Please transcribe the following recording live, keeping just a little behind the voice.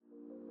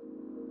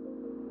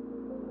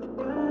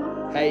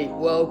Hey,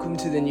 welcome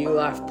to the New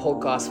Life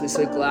podcast. We're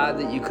so glad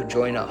that you could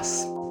join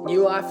us.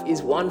 New Life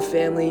is one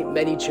family,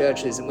 many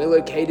churches, and we're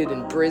located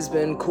in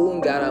Brisbane,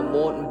 Coolangatta,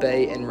 Moreton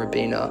Bay, and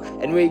Robina.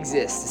 And we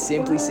exist to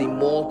simply see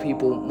more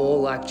people more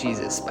like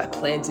Jesus by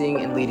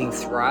planting and leading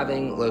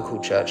thriving local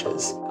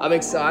churches. I'm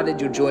excited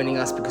you're joining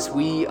us because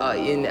we are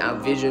in our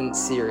Vision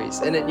series.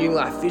 And at New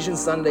Life, Vision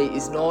Sunday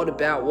is not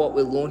about what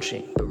we're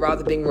launching, but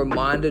rather being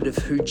reminded of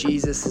who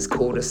Jesus has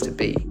called us to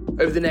be.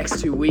 Over the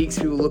next 2 weeks,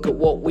 we will look at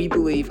what we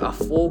believe are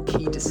 4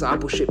 key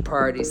discipleship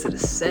priorities that are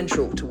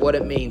central to what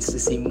it means to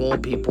see more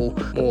people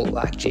more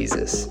like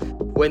Jesus.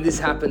 When this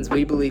happens,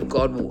 we believe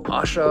God will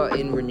usher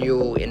in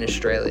renewal in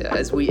Australia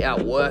as we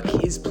outwork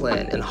His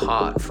plan and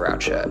heart for our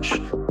church.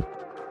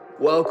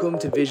 Welcome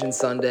to Vision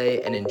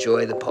Sunday and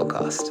enjoy the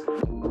podcast.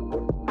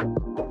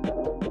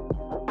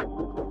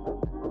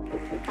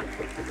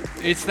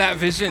 It's that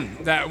vision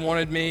that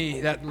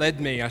led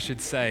me, I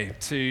should say,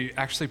 to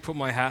actually put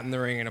my hat in the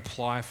ring and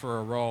apply for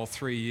a role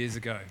 3 years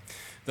ago.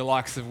 The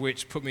likes of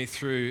which put me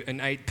through an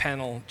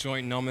 8-panel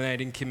joint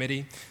nominating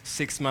committee,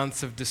 6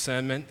 months of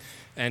discernment,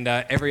 and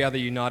every other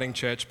Uniting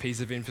Church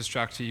piece of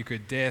infrastructure you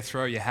could dare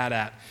throw your hat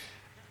at.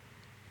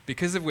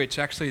 Because of which,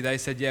 actually, they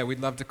said, yeah, we'd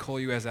love to call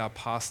you as our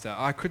pastor.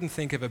 I couldn't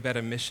think of a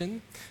better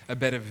mission, a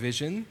better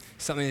vision,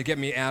 something to get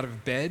me out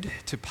of bed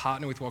to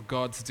partner with what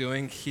God's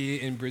doing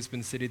here in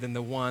Brisbane City than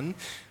the one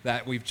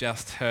that we've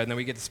just heard. And then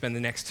we get to spend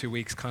the next 2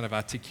 weeks kind of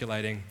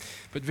articulating.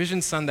 But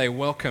Vision Sunday,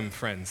 welcome,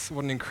 friends.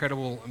 What an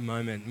incredible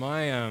moment.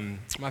 My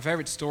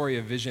favorite story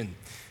of Vision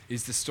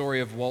is the story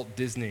of Walt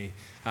Disney,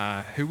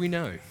 who we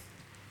know.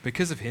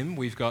 Because of him,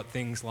 we've got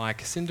things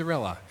like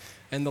Cinderella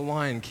and The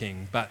Lion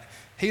King. But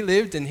he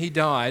lived and he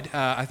died,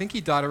 I think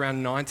he died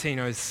around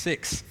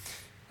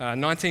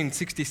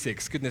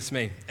 1966, goodness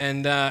me.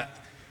 And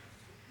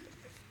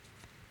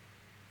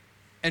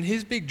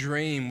his big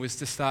dream was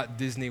to start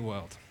Disney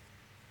World.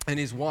 And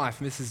his wife,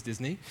 Mrs.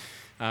 Disney,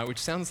 which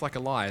sounds like a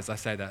lie as I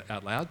say that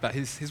out loud, but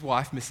his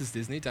wife, Mrs.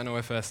 Disney, don't know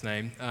her first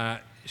name,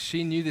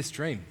 she knew this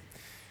dream.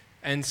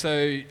 And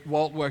so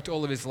Walt worked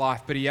all of his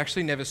life, but he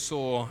actually never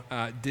saw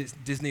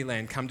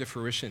Disneyland come to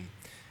fruition.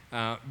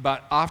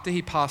 But after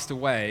he passed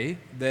away,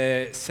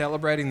 they're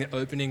celebrating the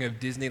opening of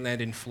Disneyland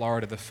in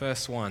Florida, the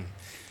first one.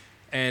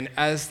 And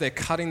as they're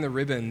cutting the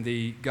ribbon,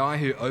 the guy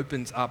who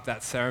opens up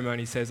that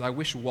ceremony says, I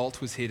wish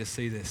Walt was here to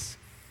see this.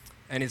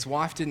 And his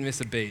wife didn't miss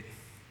a beat.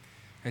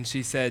 And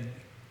she said,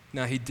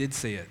 no, he did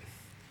see it.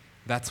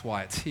 That's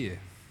why it's here.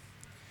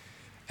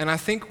 And I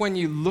think when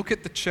you look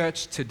at the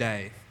church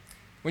today,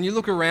 when you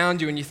look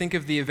around you and you think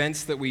of the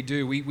events that we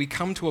do, we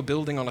come to a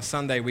building on a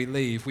Sunday, we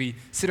leave. We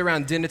sit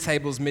around dinner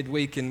tables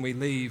midweek and we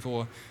leave.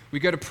 Or we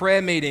go to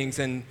prayer meetings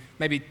and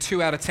maybe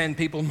 2 out of 10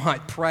 people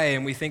might pray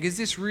and we think, is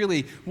this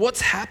really,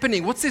 what's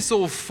happening? What's this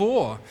all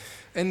for?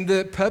 And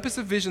the purpose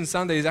of Vision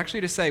Sunday is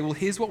actually to say, well,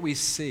 here's what we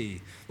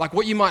see. Like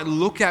what you might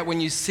look at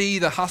when you see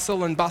the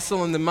hustle and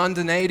bustle and the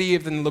mundanity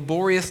of the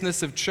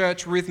laboriousness of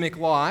church rhythmic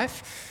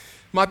life,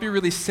 might be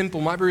really simple,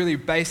 might be really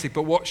basic,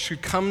 but what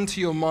should come to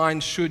your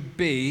mind should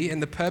be,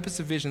 and the purpose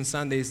of Vision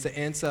Sunday is to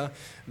answer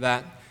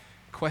that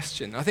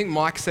question. I think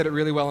Mike said it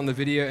really well in the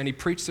video, and he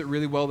preached it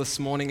really well this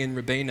morning in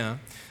Robina,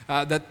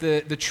 that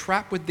the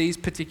trap with these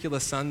particular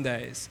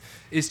Sundays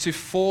is to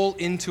fall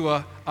into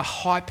a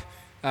hype,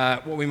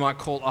 what we might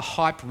call a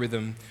hype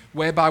rhythm,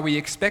 whereby we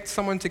expect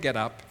someone to get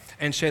up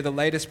and share the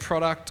latest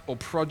product or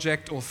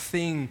project or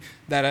thing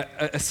that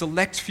a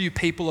select few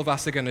people of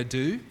us are going to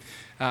do,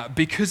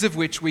 because of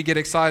which we get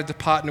excited to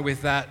partner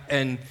with that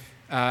and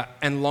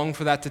long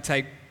for that to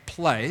take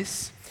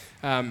place.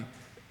 And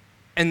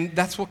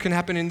that's what can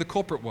happen in the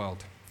corporate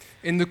world.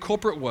 In the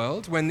corporate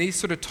world, when these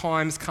sort of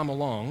times come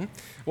along,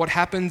 what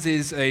happens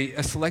is a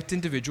select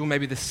individual,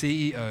 maybe the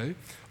CEO,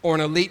 or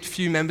an elite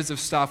few members of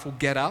staff will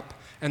get up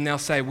and they'll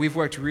say, we've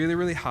worked really,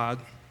 really hard,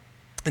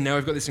 and now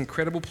we've got this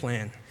incredible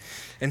plan.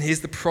 And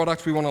here's the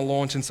product we want to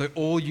launch, and so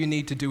all you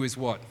need to do is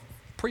what?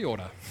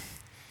 Pre-order.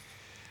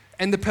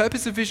 And the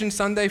purpose of Vision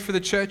Sunday for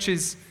the church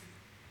is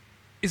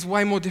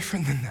way more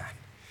different than that.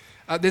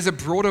 There's a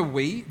broader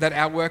we that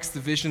outworks the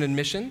vision and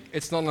mission.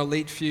 It's not an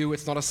elite few,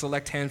 it's not a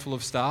select handful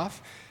of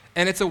staff,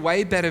 and it's a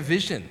way better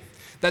vision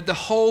that the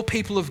whole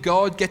people of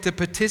God get to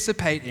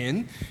participate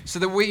in so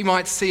that we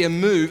might see a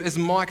move, as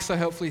Mike so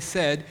helpfully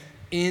said,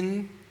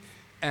 in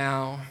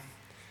our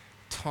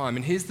time.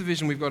 And here's the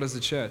vision we've got as a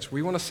church.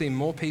 We want to see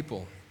more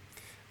people,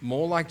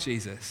 more like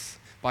Jesus,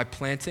 by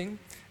planting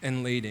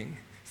and leading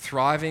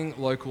thriving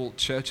local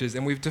churches.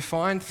 And we've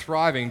defined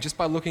thriving just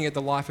by looking at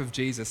the life of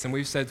Jesus. And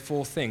we've said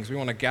 4 things. We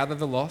want to gather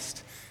the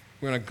lost,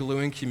 we want to glue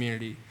in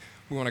community,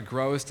 we want to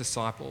grow as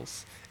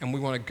disciples, and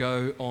we want to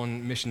go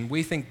on mission.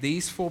 We think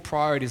these 4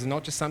 priorities are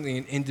not just something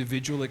in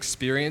individual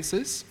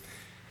experiences.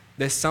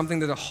 There's something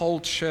that a whole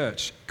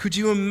church, could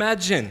you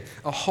imagine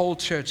a whole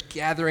church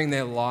gathering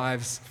their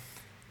lives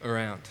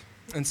around?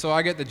 And so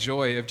I get the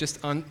joy of just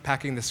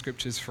unpacking the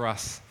scriptures for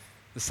us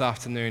this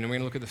afternoon, and we're going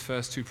to look at the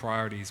first 2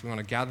 priorities. We want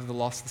to gather the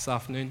lost this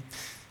afternoon,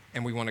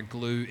 and we want to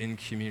glue in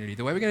community.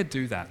 The way we're going to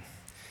do that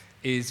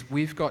is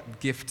we've got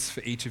gifts for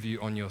each of you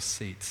on your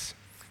seats.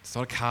 It's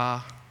not a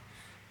car,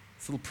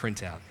 It's a little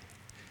printout.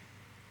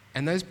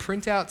 And those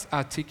printouts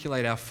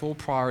articulate our 4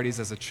 priorities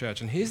as a church.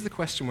 And here's the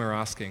question we're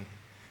asking.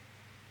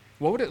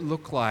 What would it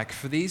look like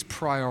for these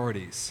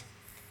priorities,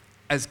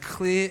 as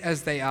clear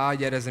as they are,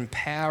 yet as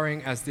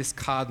empowering as this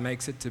card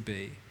makes it to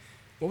be?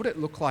 What would it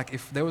look like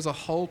if there was a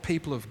whole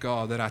people of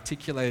God that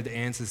articulated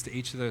answers to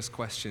each of those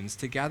questions?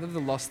 To gather the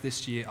lost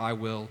this year, I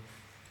will.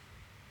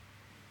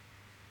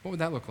 What would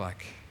that look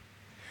like?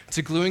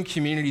 To glue in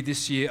community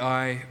this year,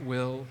 I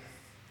will.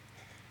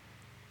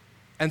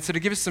 And so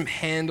to give us some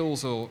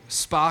handles or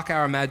spark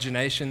our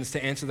imaginations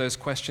to answer those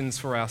questions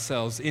for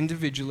ourselves,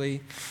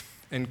 individually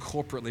and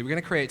corporately, we're going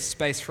to create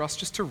space for us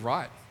just to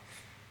write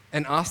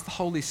and ask the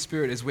Holy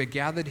Spirit as we're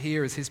gathered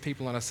here as His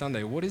people on a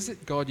Sunday, what is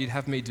it, God, you'd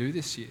have me do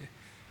this year?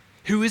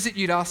 Who is it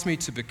you'd ask me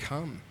to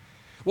become?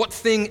 What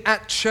thing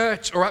at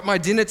church or at my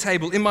dinner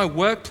table, in my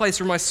workplace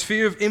or my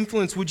sphere of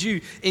influence would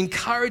you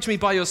encourage me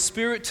by your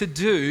Spirit to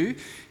do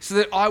so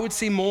that I would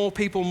see more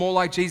people more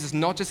like Jesus,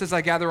 not just as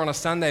I gather on a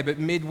Sunday, but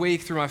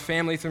midweek through my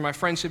family, through my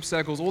friendship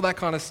circles, all that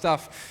kind of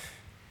stuff?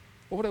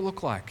 What would it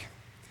look like?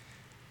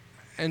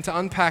 And to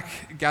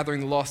unpack gathering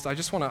the lost, I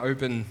just want to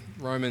open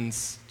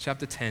Romans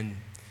chapter 10,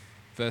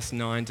 verse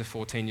 9 to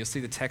 14. You'll see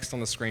the text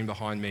on the screen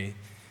behind me.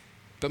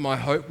 But my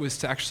hope was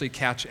to actually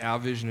couch our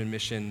vision and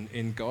mission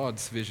in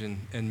God's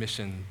vision and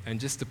mission, and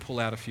just to pull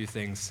out a few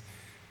things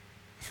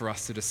for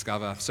us to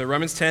discover. So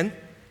Romans 10,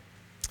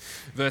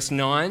 verse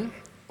 9,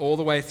 all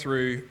the way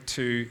through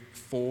to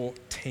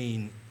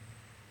 15,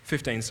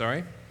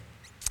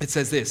 It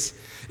says this: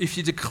 if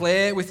you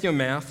declare with your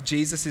mouth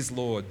Jesus is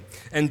Lord,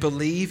 and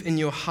believe in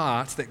your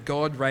heart that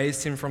God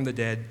raised him from the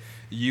dead,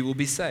 you will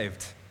be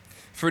saved.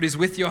 For it is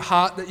with your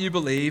heart that you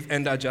believe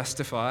and are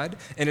justified,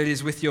 and it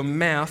is with your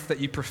mouth that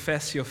you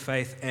profess your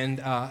faith and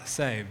are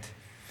saved.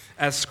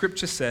 As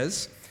Scripture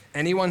says,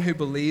 anyone who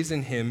believes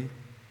in him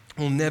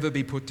will never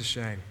be put to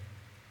shame.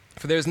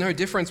 For there is no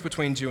difference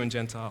between Jew and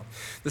Gentile.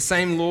 The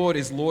same Lord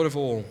is Lord of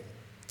all,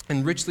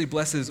 and richly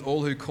blesses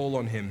all who call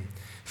on him.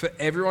 For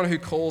everyone who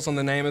calls on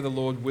the name of the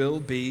Lord will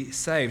be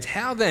saved.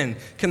 How then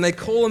can they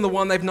call on the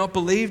one they've not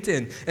believed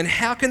in? And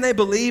how can they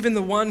believe in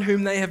the one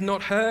whom they have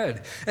not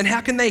heard? And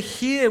how can they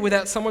hear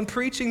without someone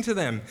preaching to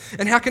them?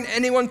 And how can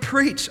anyone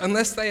preach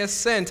unless they are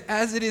sent?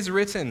 As it is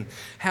written,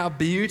 how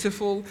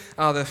beautiful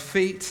are the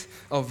feet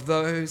of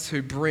those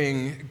who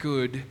bring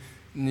good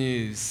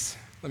news.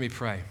 Let me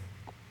pray.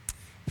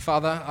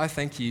 Father, I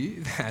thank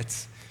you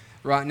that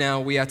right now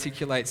we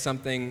articulate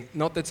something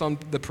not that's on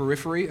the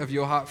periphery of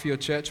your heart for your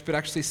church, but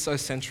actually so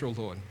central,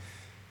 Lord.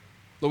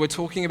 Lord, we're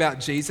talking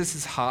about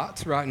Jesus'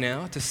 heart right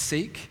now to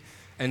seek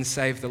and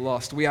save the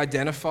lost. We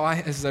identify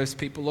as those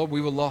people, Lord. We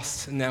were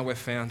lost and now we're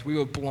found. We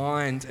were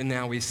blind and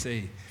now we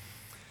see.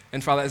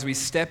 And Father, as we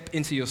step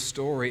into your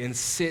story and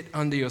sit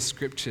under your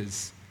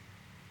scriptures,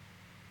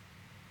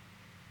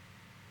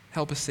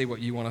 help us see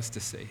what you want us to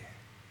see.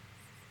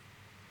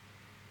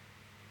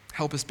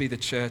 Help us be the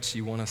church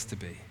you want us to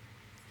be.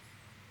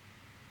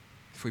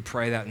 If we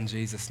pray that in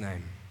Jesus'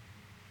 name,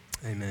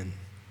 amen.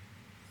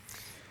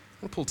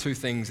 I want to pull 2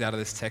 things out of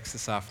this text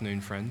this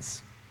afternoon,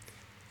 friends.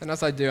 And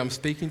as I do, I'm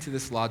speaking to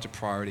this larger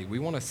priority. We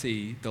want to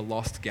see the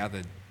lost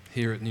gathered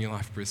here at New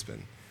Life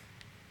Brisbane.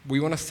 We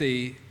want to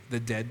see the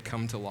dead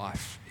come to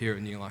life here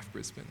at New Life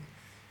Brisbane.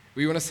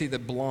 We want to see the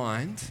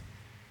blind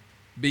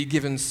be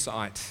given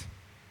sight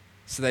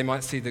so they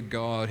might see the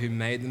God who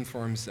made them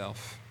for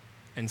himself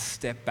and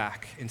step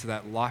back into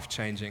that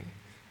life-changing,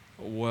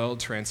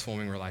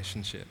 world-transforming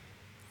relationship.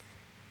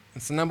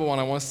 And so number 1,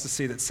 I want us to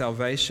see that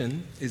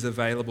salvation is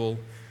available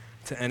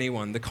to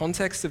anyone. The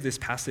context of this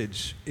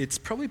passage, it's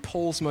probably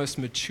Paul's most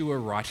mature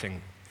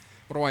writing.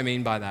 What do I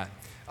mean by that?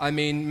 I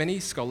mean, many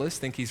scholars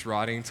think he's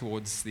writing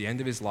towards the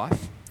end of his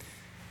life,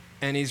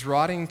 and he's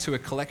writing to a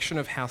collection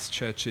of house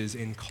churches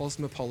in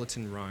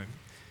cosmopolitan Rome,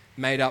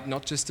 made up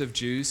not just of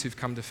Jews who've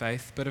come to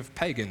faith, but of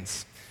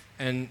pagans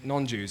and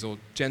non-Jews or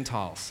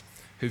Gentiles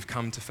who've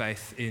come to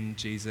faith in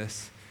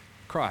Jesus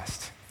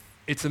Christ.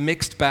 It's a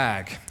mixed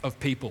bag of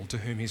people to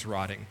whom he's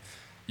writing.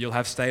 You'll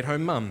have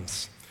stay-at-home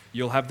mums.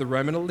 You'll have the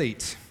Roman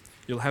elite.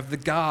 You'll have the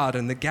guard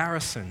and the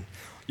garrison.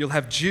 You'll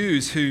have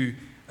Jews who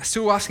are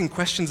still asking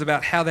questions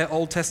about how their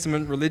Old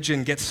Testament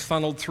religion gets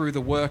funneled through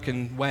the work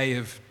and way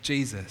of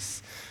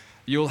Jesus.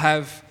 You'll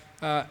have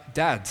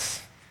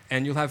dads,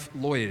 and you'll have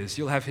lawyers.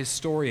 You'll have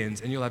historians,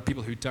 and you'll have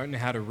people who don't know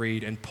how to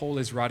read, and Paul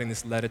is writing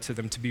this letter to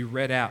them to be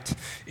read out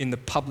in the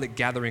public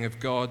gathering of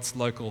God's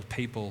local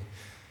people.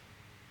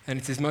 And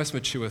it's his most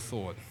mature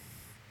thought.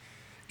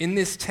 In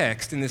this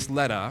text, in this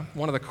letter,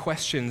 one of the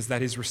questions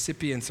that his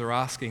recipients are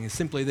asking is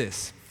simply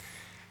this: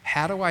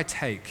 how do I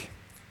take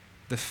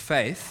the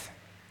faith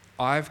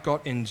I've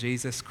got in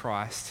Jesus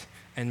Christ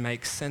and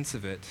make sense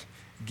of it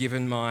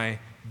given my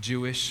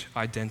Jewish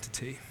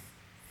identity?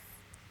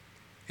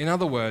 In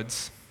other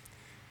words,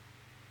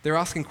 they're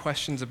asking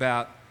questions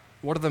about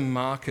what are the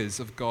markers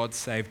of God's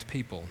saved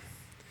people.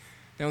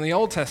 Now, in the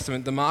Old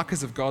Testament, the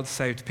markers of God's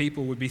saved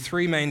people would be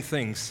 3 main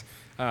things.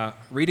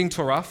 Reading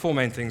Torah, 4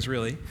 main things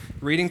really.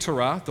 Reading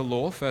Torah, the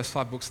law, first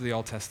 5 books of the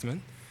Old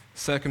Testament.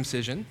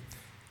 Circumcision,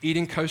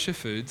 eating kosher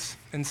foods,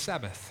 and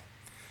Sabbath.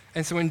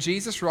 And so when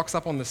Jesus rocks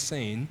up on the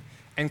scene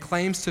and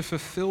claims to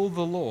fulfill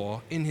the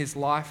law in his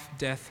life,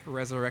 death,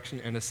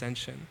 resurrection, and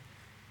ascension,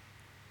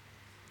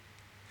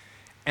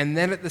 and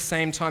then at the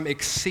same time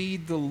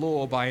exceed the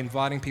law by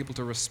inviting people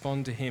to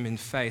respond to him in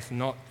faith,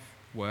 not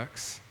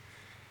works,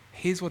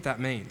 here's what that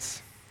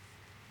means.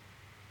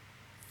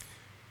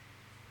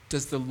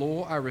 Does the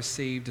law I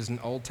received as an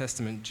Old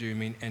Testament Jew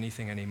mean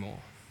anything anymore?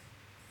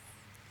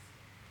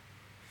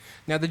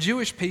 Now, the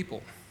Jewish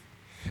people,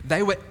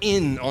 they were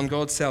in on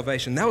God's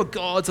salvation. They were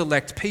God's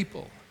elect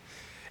people.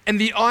 And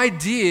the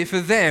idea for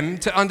them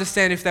to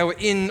understand if they were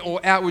in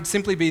or out would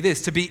simply be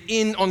this: to be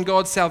in on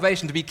God's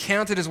salvation, to be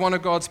counted as one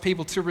of God's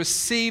people, to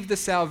receive the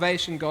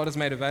salvation God has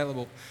made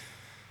available.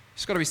 You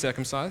just got to be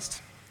circumcised.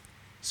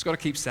 You just got to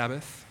keep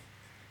Sabbath.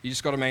 You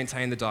just got to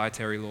maintain the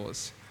dietary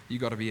laws. You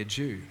got to be a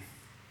Jew.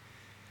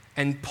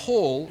 And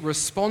Paul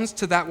responds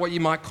to that, what you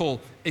might call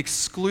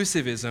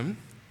exclusivism,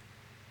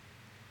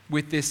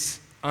 with this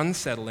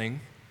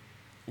unsettling,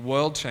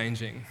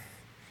 world-changing,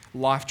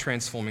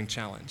 life-transforming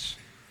challenge.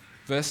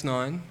 Verse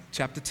 9,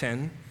 chapter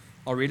 10,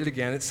 I'll read it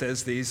again. It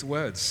says these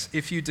words: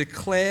 if you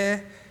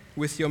declare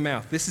with your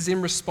mouth, this is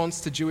in response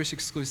to Jewish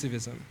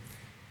exclusivism,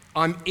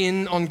 I'm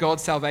in on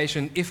God's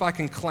salvation if I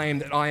can claim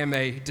that I am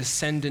a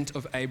descendant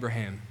of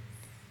Abraham.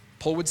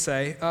 Paul would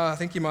say, I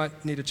think you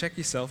might need to check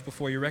yourself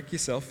before you wreck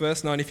yourself.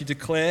 Verse 9, if you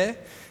declare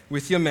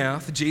with your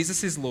mouth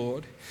Jesus is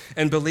Lord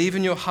and believe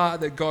in your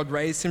heart that God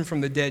raised him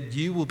from the dead,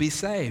 you will be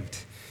saved.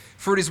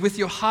 For it is with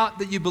your heart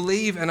that you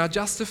believe and are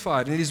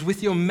justified, and it is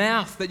with your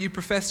mouth that you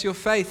profess your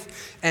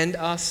faith and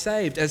are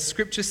saved. As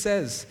Scripture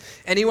says,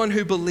 anyone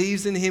who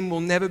believes in him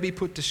will never be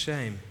put to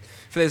shame.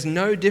 For there's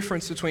no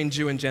difference between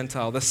Jew and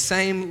Gentile. The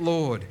same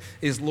Lord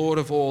is Lord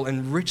of all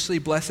and richly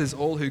blesses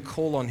all who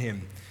call on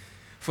him.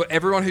 For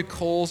everyone who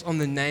calls on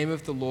the name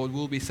of the Lord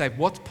will be saved.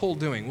 What's Paul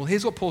doing? Well,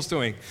 here's what Paul's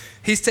doing.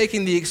 He's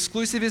taking the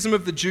exclusivism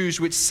of the Jews,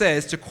 which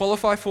says to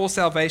qualify for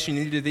salvation,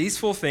 you need to do these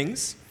 4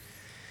 things.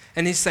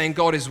 And he's saying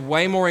God is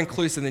way more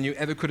inclusive than you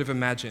ever could have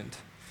imagined.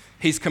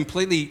 He's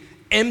completely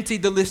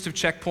emptied the list of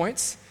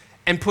checkpoints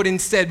and put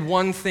instead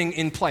one thing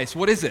in place.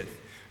 What is it?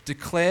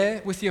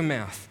 Declare with your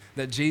mouth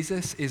that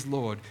Jesus is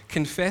Lord.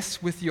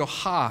 Confess with your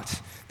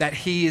heart that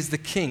he is the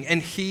King,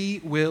 and he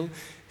will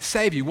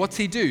save you. What's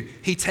he do?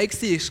 He takes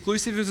the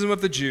exclusivism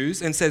of the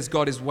Jews and says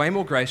God is way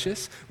more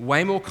gracious,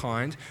 way more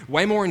kind,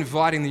 way more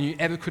inviting than you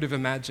ever could have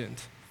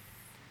imagined.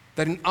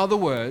 That in other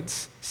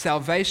words,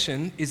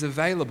 salvation is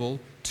available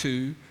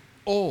to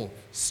all.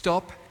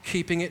 Stop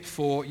keeping it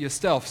for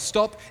yourself.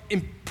 Stop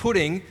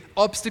putting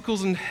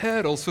obstacles and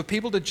hurdles for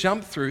people to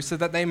jump through so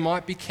that they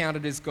might be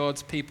counted as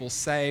God's people,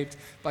 saved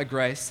by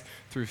grace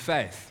through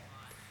faith.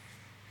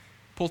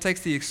 Paul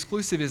takes the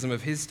exclusivism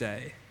of his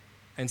day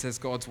and says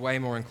God's way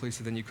more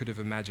inclusive than you could have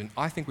imagined.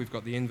 I think we've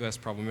got the inverse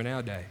problem in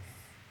our day.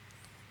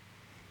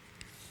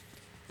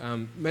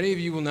 Many of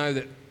you will know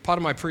that part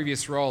of my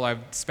previous role, I've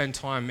spent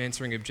time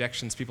answering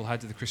objections people had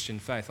to the Christian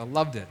faith. I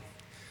loved it.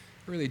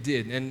 I really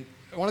did. And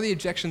one of the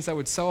objections that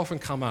would so often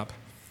come up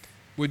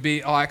would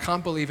be, I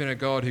can't believe in a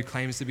God who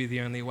claims to be the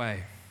only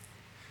way.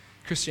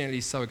 Christianity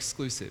is so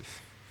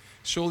exclusive.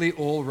 Surely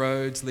all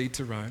roads lead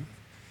to Rome.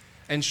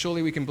 And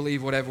surely we can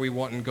believe whatever we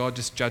want and God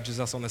just judges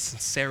us on the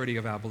sincerity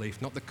of our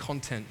belief, not the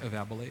content of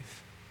our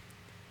belief.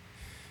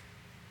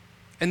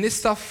 And this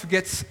stuff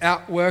gets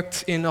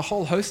outworked in a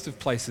whole host of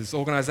places,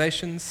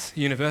 organizations,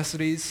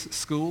 universities,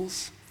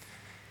 schools.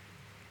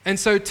 And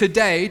so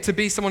today, to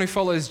be someone who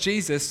follows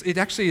Jesus, it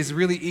actually is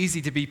really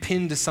easy to be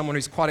pinned to someone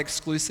who's quite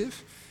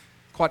exclusive,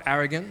 quite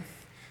arrogant,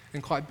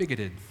 and quite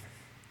bigoted.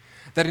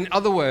 That in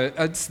other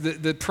words,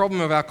 the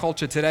problem of our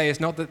culture today is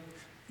not that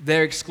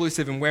they're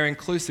exclusive and we're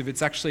inclusive,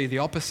 it's actually the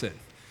opposite.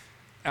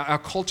 Our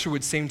culture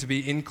would seem to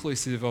be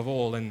inclusive of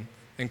all, and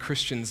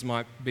Christians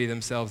might be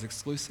themselves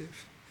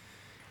exclusive.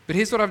 But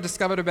here's what I've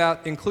discovered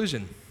about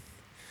inclusion.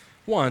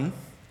 1,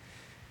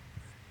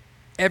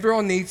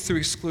 everyone needs to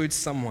exclude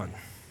someone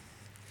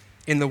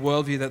in the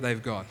worldview that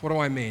they've got. What do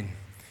I mean?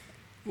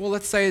 Well,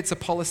 let's say it's a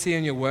policy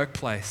in your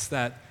workplace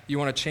that you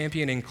want to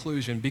champion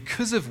inclusion,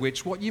 because of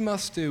which what you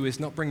must do is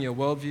not bring your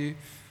worldview,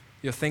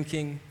 your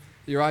thinking,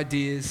 your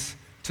ideas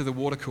to the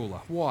water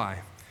cooler. Why?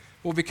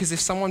 Well, because if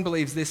someone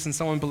believes this and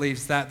someone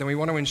believes that, then we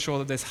want to ensure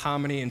that there's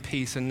harmony and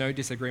peace and no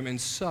disagreement.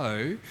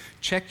 So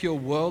check your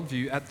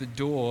worldview at the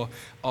door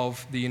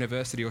of the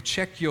university, or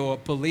check your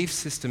belief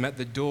system at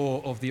the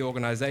door of the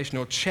organization,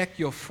 or check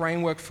your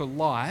framework for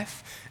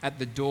life at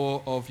the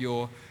door of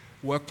your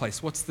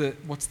workplace. What's the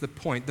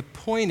point? The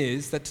point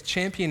is that to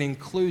champion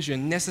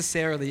inclusion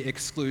necessarily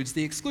excludes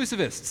the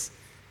exclusivists.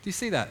 Do you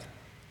see that?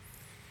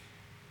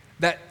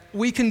 That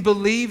we can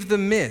believe the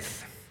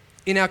myth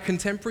in our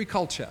contemporary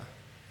culture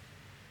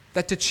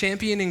that to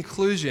champion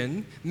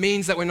inclusion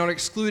means that we're not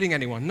excluding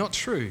anyone. Not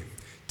true.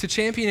 To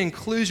champion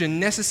inclusion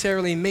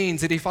necessarily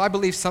means that if I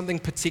believe something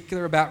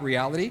particular about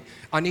reality,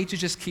 I need to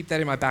just keep that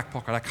in my back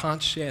pocket. I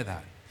can't share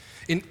that.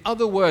 In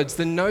other words,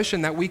 the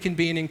notion that we can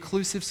be an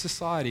inclusive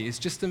society is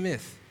just a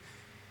myth.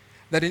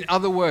 That in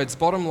other words,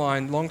 bottom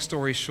line, long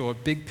story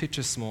short, big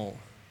picture small,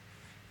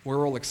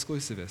 we're all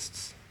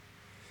exclusivists.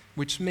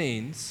 which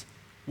means,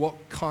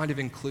 what kind of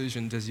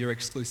inclusion does your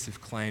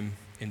exclusive claim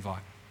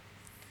invite?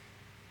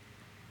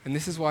 And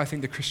this is why I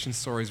think the Christian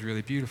story is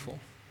really beautiful.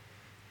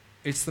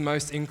 It's the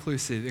most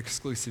inclusive,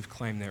 exclusive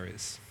claim there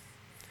is.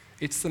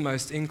 It's the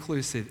most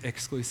inclusive,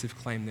 exclusive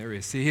claim there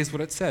is. See, here's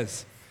what it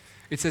says.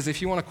 It says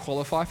if you want to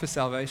qualify for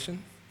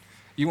salvation,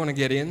 you want to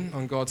get in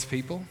on God's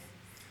people,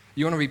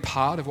 you want to be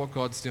part of what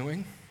God's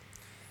doing,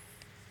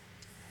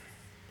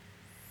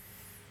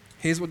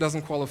 here's what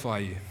doesn't qualify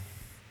you.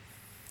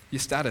 Your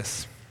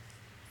status,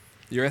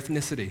 your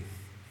ethnicity,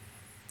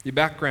 your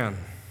background,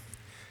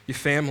 your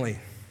family,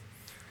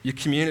 your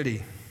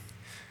community,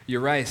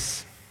 your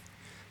race,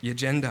 your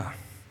gender,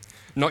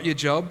 not your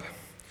job,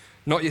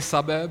 not your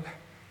suburb,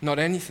 not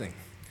anything,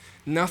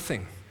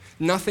 nothing.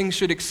 Nothing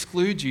should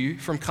exclude you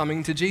from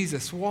coming to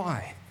Jesus.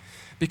 Why?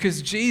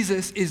 Because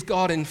Jesus is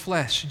God in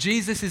flesh.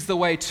 Jesus is the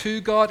way to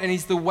God, and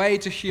he's the way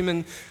to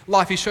human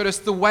life. He showed us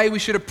the way we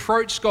should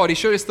approach God. He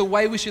showed us the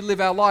way we should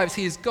live our lives.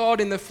 He is God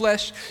in the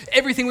flesh,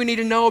 everything we need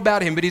to know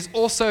about him, but he's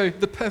also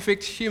the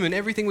perfect human,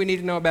 everything we need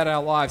to know about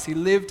our lives. He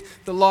lived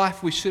the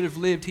life we should have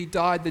lived. He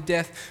died the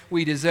death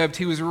we deserved.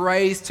 He was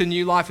raised to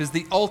new life as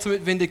the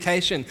ultimate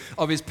vindication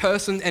of his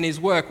person and his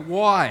work.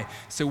 Why?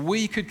 So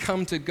we could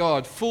come to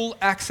God, full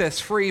access,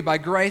 free by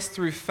grace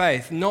through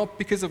faith, not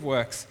because of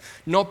works,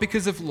 not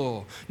because of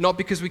law, not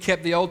because we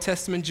kept the Old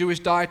Testament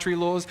Jewish dietary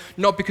laws,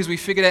 not because we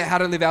figured out how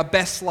to live our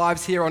best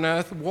lives here on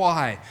earth.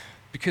 Why?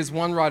 Because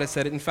one writer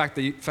said it, in fact,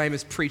 the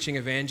famous preaching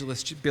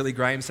evangelist Billy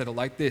Graham said it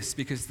like this,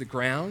 because the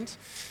ground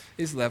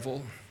is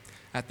level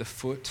at the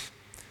foot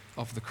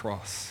of the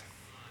cross.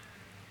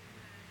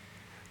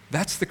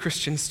 That's the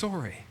Christian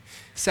story.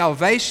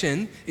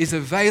 Salvation is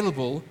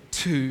available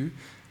to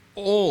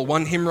all.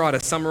 One hymn writer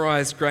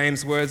summarized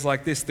Graham's words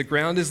like this: the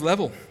ground is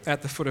level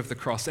at the foot of the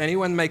cross.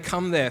 Anyone may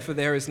come there, for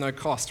there is no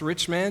cost.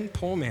 Rich man,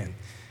 poor man,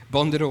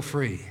 bonded or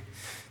free.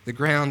 The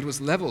ground was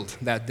leveled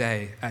that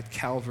day at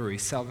Calvary.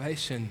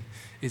 Salvation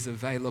is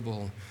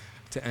available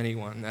to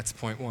anyone. That's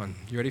point one.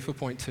 You ready for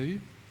point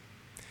two?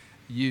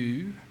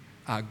 You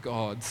are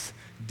God's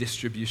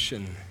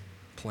distribution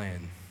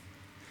plan.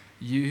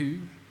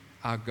 You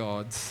are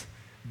God's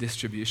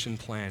distribution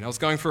plan. I was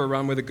going for a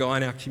run with a guy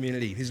in our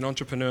community. He's an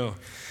entrepreneur.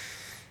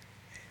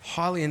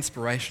 Highly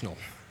inspirational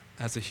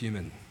as a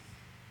human.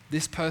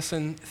 This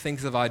person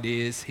thinks of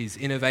ideas. He's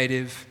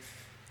innovative.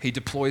 He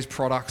deploys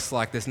products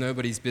like there's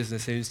nobody's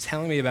business. He was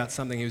telling me about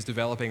something he was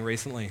developing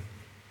recently.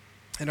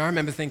 And I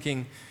remember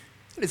thinking,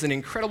 that is an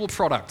incredible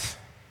product.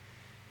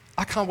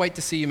 I can't wait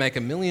to see you make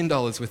 $1 million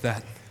with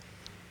that.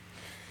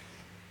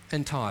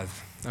 And tithe.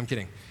 I'm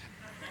kidding.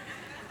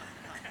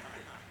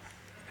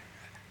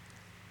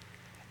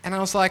 And I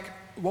was like,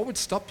 what would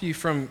stop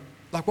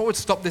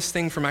this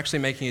thing from actually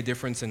making a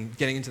difference and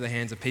getting into the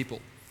hands of people?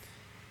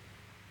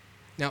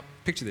 Now,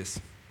 picture this.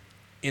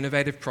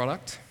 Innovative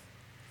product,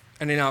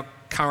 and in our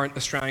current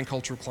Australian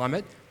cultural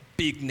climate,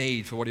 big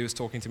need for what he was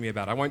talking to me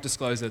about. I won't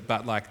disclose it,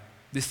 but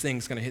this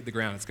thing's going to hit the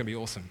ground. It's going to be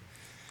awesome.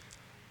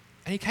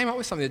 And he came up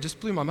with something that just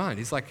blew my mind.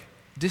 He's like,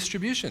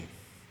 distribution.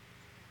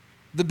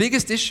 The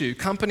biggest issue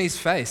companies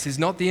face is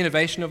not the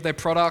innovation of their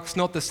products,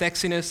 not the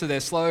sexiness of their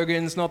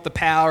slogans, not the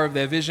power of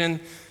their vision.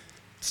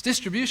 It's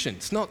distribution.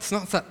 It's not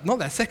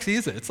that sexy,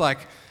 is it? It's like,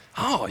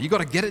 you got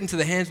to get it into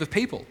the hands of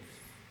people.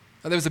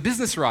 There was a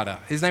business writer.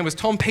 His name was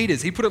Tom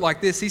Peters. He put it like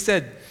this. He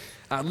said,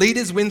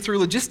 leaders win through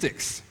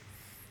logistics.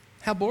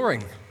 How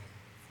boring.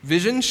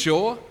 Vision,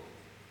 sure.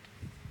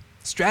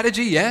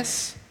 Strategy,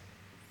 yes.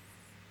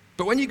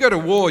 But when you go to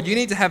war, you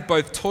need to have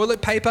both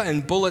toilet paper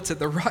and bullets at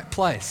the right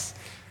place,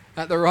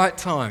 at the right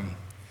time.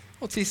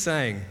 What's he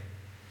saying?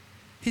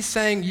 He's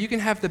saying you can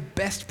have the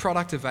best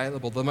product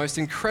available, the most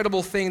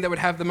incredible thing that would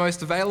have the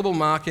most available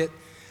market,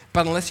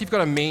 but unless you've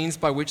got a means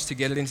by which to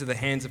get it into the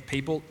hands of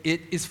people,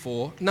 it is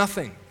for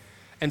nothing.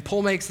 And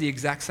Paul makes the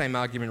exact same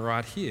argument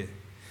right here.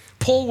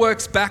 Paul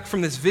works back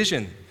from this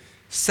vision: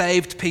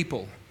 saved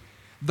people,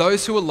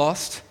 those who are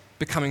lost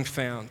becoming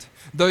found,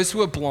 those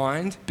who are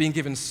blind being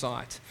given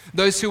sight,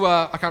 those who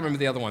are, I can't remember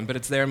the other one, but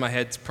it's there in my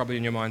head, it's probably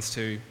in your minds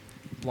too.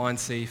 Blind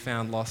see,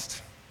 found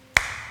lost,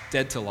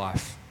 dead to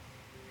life.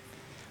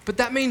 But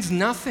that means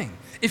nothing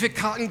if it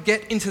can't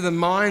get into the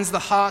minds, the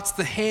hearts,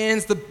 the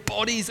hands, the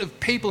bodies of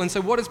people. And so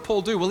what does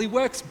Paul do? Well, he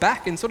works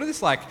back in sort of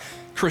this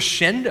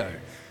crescendo.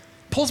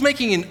 Paul's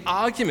making an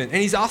argument,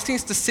 and he's asking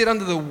us to sit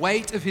under the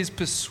weight of his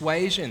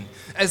persuasion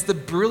as the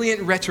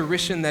brilliant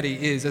rhetorician that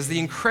he is, as the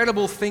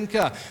incredible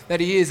thinker that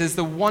he is, as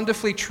the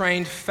wonderfully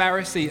trained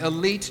Pharisee,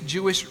 elite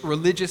Jewish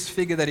religious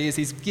figure that he is.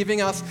 He's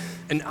giving us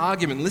an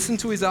argument. Listen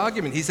to his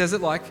argument. He says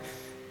it like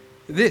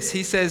this.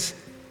 He says,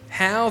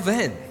 how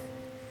then?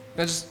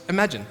 Now just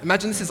imagine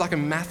this is like a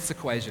maths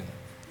equation.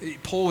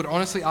 Paul would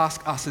honestly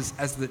ask us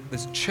as the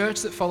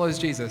church that follows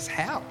Jesus,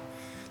 how?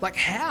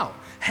 How?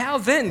 How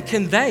then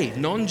can they,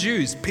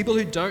 non-Jews, people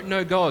who don't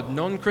know God,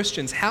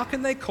 non-Christians, how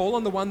can they call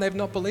on the one they've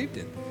not believed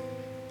in?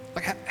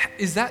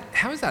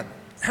 How is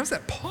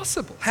that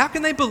possible? How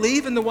can they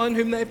believe in the one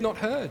whom they've not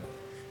heard?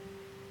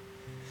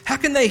 How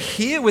can they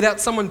hear without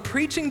someone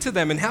preaching to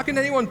them? And how can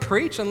anyone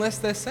preach unless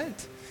they're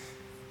sent?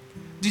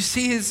 Do you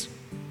see his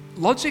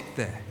logic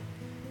there?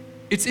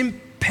 It's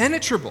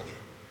impenetrable.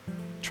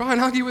 Try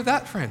and argue with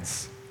that,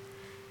 friends.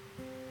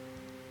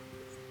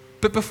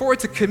 But before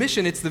it's a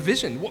commission, it's the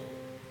vision.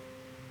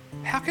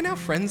 How can our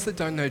friends that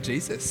don't know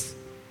Jesus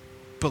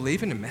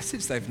believe in a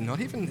message they've not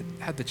even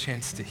had the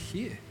chance to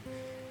hear?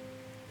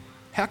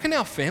 How can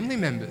our family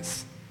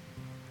members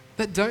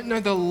that don't know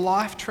the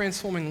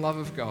life-transforming love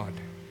of God,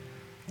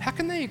 how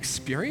can they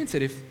experience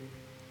it if,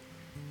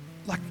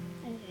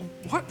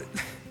 what?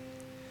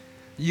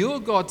 You're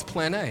God's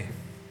plan A.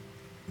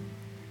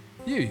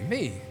 You,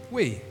 me,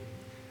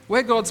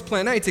 we're God's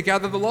plan A to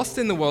gather the lost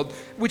in the world,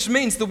 which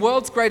means the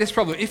world's greatest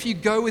problem, if you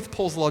go with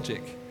Paul's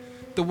logic,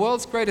 the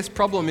world's greatest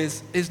problem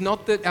is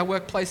not that our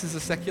workplaces are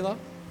secular.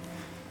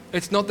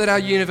 It's not that our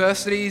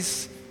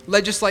universities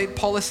legislate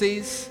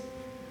policies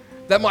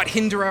that might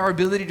hinder our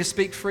ability to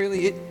speak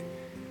freely.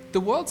 The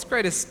world's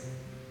greatest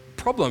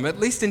problem, at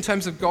least in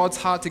terms of God's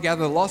heart to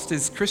gather the lost,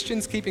 is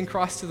Christians keeping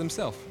Christ to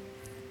themselves.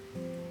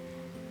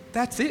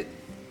 That's it.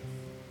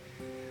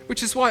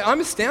 Which is why I'm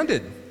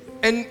astounded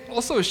and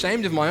also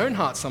ashamed of my own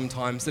heart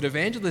sometimes that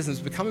evangelism has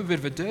become a bit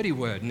of a dirty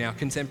word in our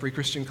contemporary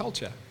Christian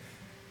culture.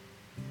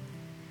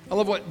 I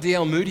love what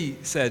D.L. Moody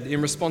said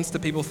in response to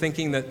people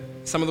thinking that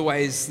some of the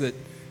ways that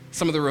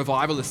some of the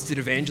revivalists did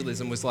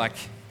evangelism was like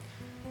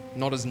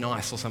not as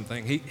nice or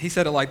something. He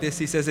said it like this.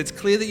 He says, "It's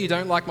clear that you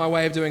don't like my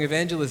way of doing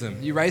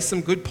evangelism. You raise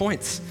some good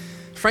points.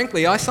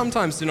 Frankly, I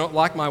sometimes do not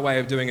like my way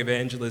of doing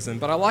evangelism,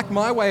 but I like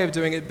my way of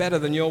doing it better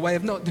than your way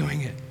of not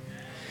doing it."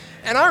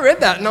 And I read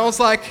that and I was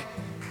like,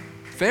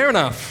 fair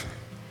enough.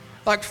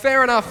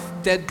 Fair enough,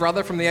 dead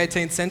brother from the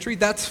 18th century,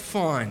 that's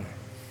fine.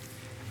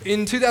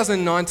 In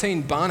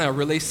 2019, Barna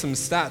released some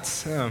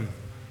stats,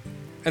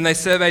 and they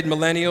surveyed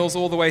millennials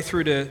all the way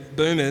through to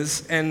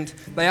boomers, and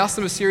they asked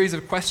them a series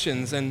of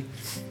questions. And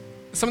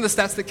some of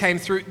the stats that came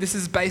through, this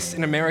is based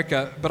in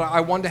America, but I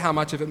wonder how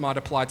much of it might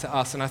apply to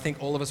us, and I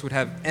think all of us would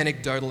have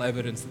anecdotal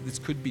evidence that this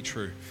could be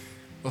true.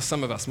 Or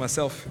some of us,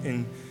 myself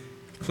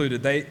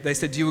included. They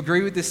said, "Do you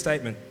agree with this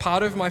statement?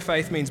 Part of my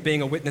faith means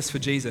being a witness for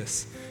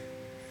Jesus."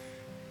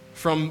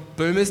 From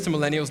boomers to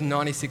millennials,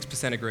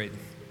 96% agreed,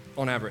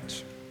 on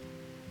average.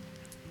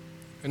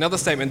 Another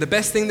statement, "The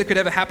best thing that could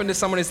ever happen to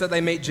someone is that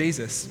they meet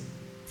Jesus."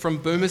 From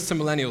boomers to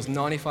millennials,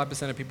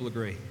 95% of people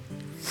agree.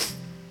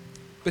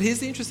 But here's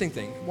the interesting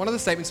thing. One of the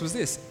statements was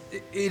this: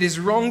 it is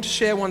wrong to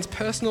share one's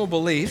personal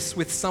beliefs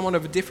with someone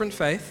of a different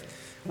faith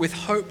with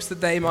hopes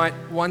that they might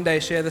one day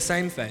share the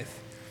same faith.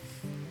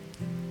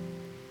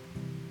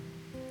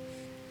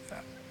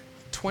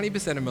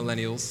 20% of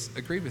millennials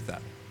agreed with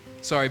that.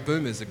 Sorry,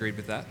 boomers agreed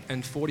with that,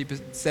 and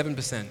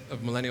 47% of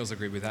millennials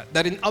agreed with that.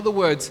 That in other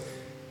words,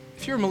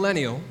 if you're a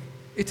millennial,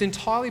 it's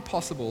entirely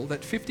possible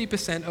that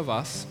 50% of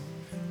us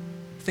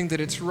think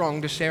that it's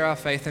wrong to share our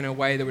faith in a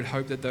way that would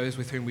hope that those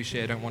with whom we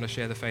share don't want to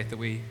share the faith that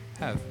we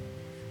have.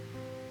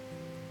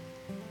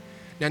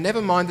 Now,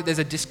 never mind that there's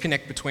a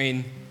disconnect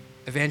between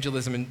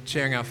evangelism and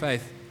sharing our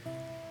faith.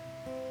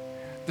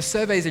 The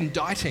survey's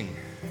indicting.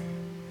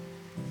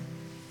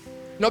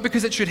 Not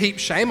because it should heap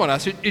shame on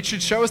us, it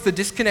should show us the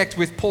disconnect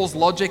with Paul's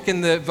logic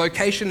and the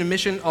vocation and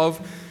mission of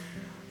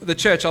the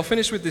church. I'll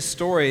finish with this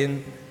story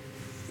and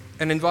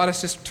invite us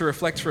just to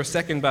reflect for a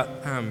second,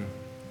 but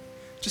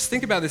just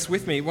think about this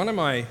with me.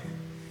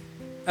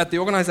 At the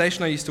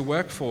organisation I used to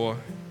work for,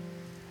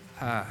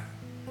 we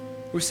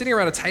were sitting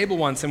around a table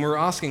once and we were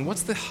asking,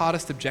 what's the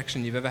hardest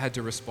objection you've ever had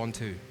to respond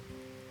to?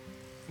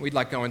 We'd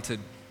go into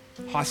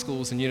high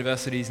schools and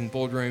universities and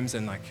boardrooms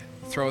and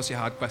throw us your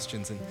hard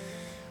questions, and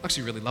I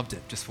actually really loved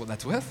it, just for what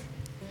that's worth.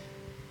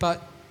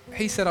 But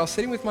he said, I was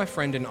sitting with my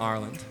friend in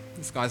Ireland.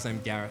 This guy's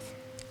named Gareth.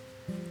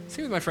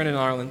 Sitting with my friend in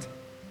Ireland,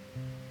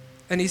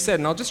 and he said,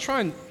 and I'll just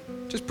try and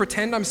just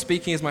pretend I'm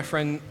speaking as my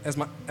friend,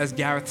 as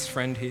Gareth's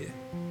friend here.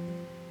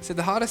 He said,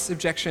 the hardest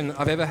objection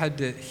I've ever had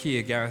to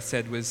hear, Gareth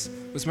said, was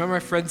when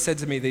my friend said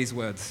to me these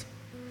words: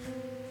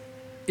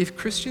 if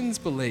Christians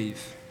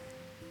believe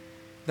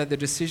that the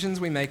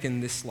decisions we make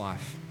in this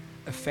life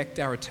affect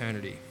our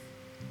eternity,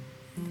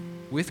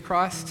 with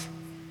Christ,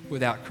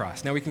 without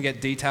Christ. Now we can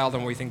get detailed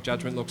on what we think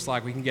judgment looks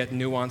like, we can get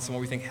nuance on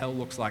what we think hell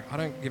looks like. I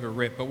don't give a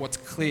rip, but what's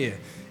clear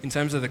in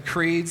terms of the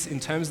creeds, in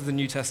terms of the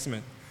New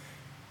Testament,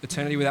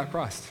 eternity without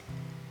Christ.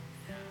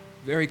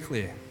 Very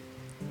clear.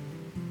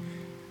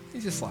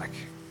 He's just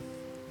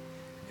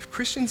if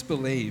Christians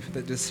believe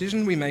that the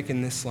decision we make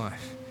in this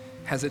life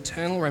has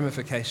eternal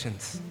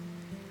ramifications,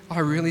 I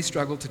really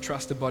struggle to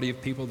trust a body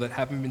of people that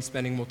haven't been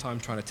spending more time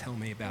trying to tell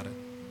me about it.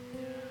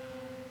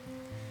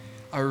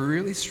 I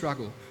really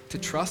struggle to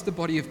trust a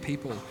body of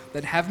people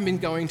that haven't been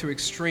going to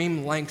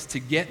extreme lengths to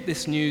get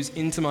this news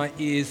into my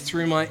ears,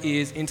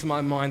 into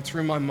my mind,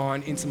 through my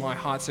mind, into my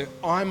heart, so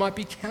I might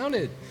be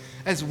counted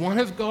as one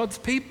of God's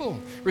people,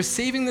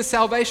 receiving the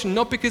salvation,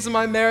 not because of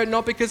my merit,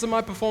 not because of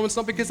my performance,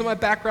 not because of my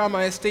background,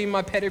 my esteem,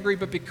 my pedigree,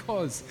 but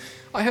because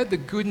I heard the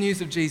good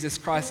news of Jesus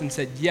Christ and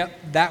said, yep,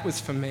 that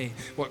was for me.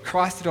 What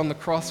Christ did on the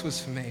cross was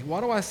for me.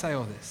 Why do I say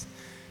all this?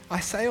 I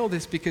say all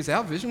this because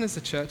our vision as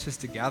a church is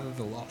to gather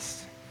the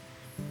lost.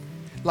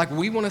 Like,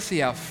 we want to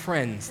see our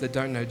friends that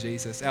don't know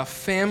Jesus, our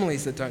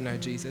families that don't know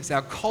Jesus,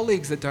 our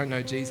colleagues that don't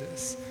know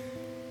Jesus.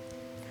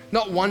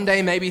 Not one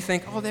day maybe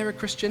think, oh, they're a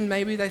Christian,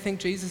 maybe they think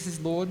Jesus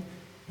is Lord.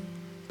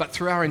 But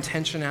through our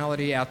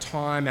intentionality, our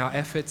time, our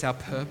efforts, our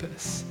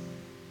purpose,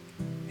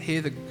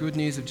 hear the good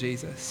news of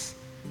Jesus,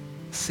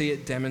 see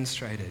it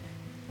demonstrated,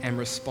 and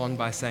respond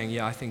by saying,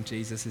 yeah, I think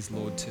Jesus is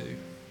Lord too.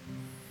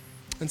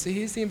 And so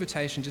here's the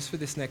invitation just for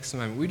this next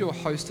moment. We do a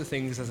host of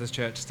things as a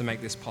church to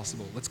make this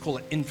possible. Let's call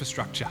it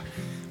infrastructure.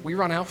 We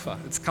run Alpha.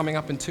 It's coming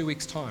up in 2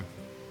 weeks' time.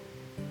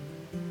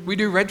 We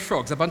do Red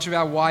Frogs. A bunch of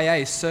our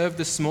YA served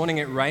this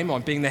morning at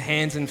Raymond, being the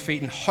hands and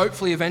feet and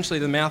hopefully eventually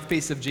the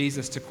mouthpiece of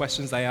Jesus to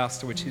questions they ask,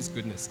 to which his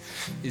goodness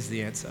is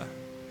the answer.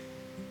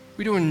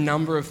 We do a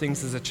number of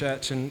things as a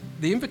church, and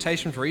the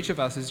invitation for each of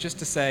us is just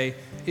to say,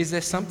 is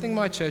there something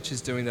my church is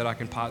doing that I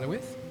can partner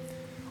with?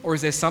 Or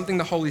is there something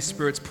the Holy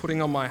Spirit's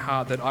putting on my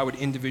heart that I would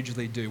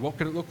individually do? What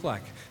could it look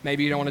like?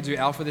 Maybe you don't want to do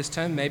Alpha this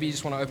term. Maybe you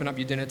just want to open up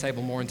your dinner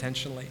table more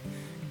intentionally.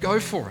 Go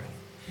for it.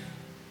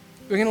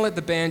 We're going to let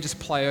the band just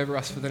play over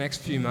us for the next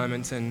few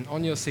moments, and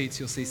on your seats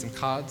you'll see some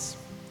cards.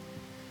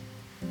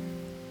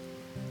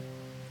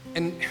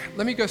 And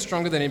let me go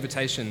stronger than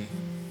invitation.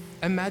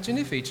 Imagine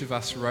if each of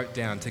us wrote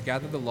down, to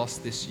gather the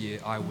lost this year,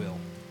 I will,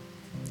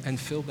 and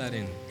fill that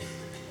in.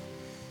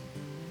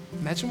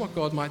 Imagine what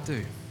God might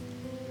do.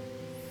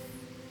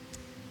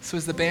 So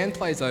as the band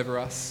plays over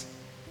us,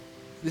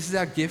 this is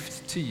our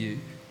gift to you,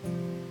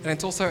 and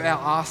it's also our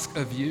ask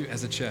of you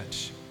as a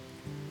church.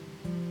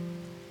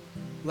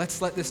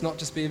 Let's let this not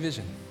just be a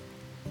vision.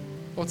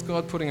 What's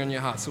God putting on your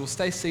heart? So we'll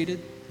stay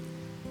seated,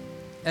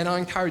 and I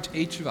encourage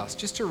each of us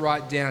just to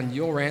write down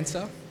your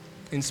answer,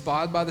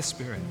 inspired by the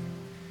Spirit,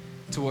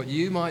 to what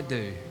you might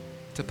do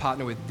to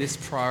partner with this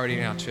priority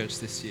in our church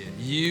this year.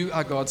 You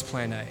are God's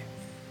plan A.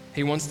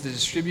 He wants to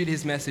distribute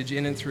his message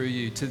in and through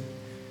you to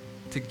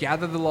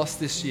gather the lost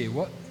this year.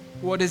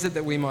 What is it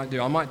that we might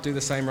do? I might do the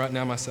same right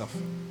now myself.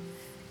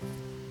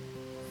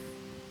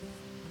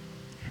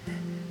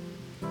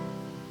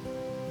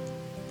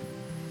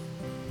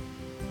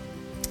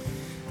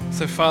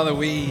 So Father,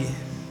 we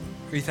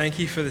thank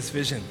you for this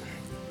vision.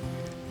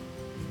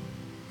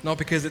 Not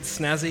because it's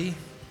snazzy,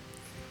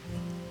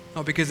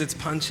 not because it's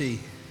punchy,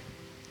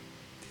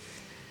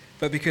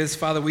 but because,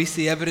 Father, we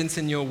see evidence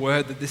in your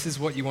word that this is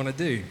what you want to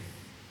do.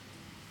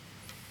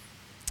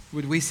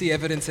 Would we see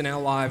evidence in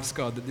our lives,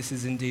 God, that this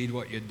is indeed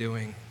what you're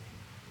doing?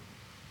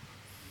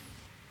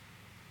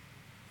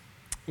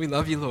 We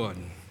love you, Lord.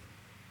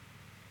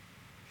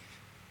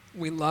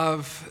 We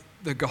love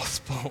the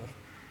gospel.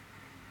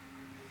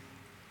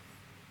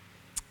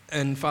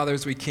 And Father,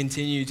 as we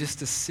continue just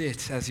to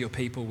sit as your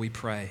people, we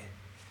pray,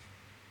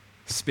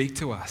 speak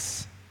to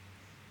us.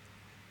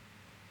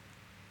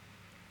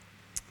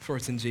 For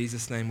it's in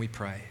Jesus' name we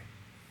pray.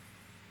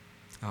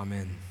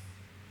 Amen.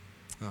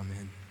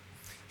 Amen.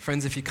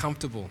 Friends, if you're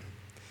comfortable,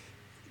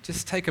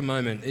 just take a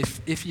moment,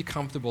 if you're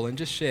comfortable, and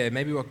just share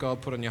maybe what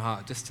God put on your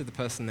heart, just to the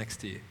person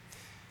next to you.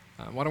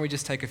 Why don't we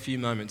just take a few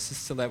moments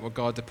just to let what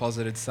God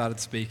deposited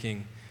started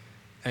speaking,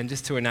 and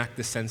just to enact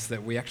the sense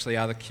that we actually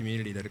are the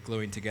community that are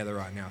gluing together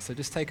right now. So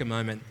just take a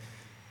moment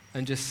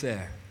and just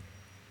share.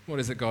 What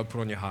is it God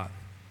put on your heart?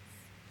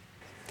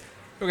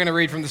 We're going to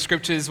read from the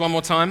scriptures one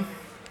more time,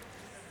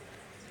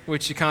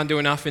 which you can't do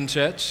enough in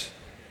church.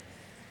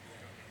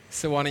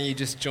 So why don't you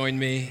just join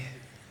me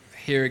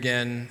here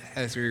again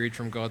as we read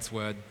from God's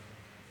word.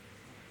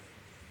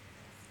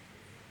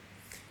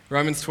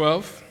 Romans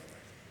 12,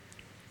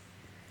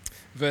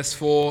 verse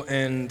 4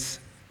 and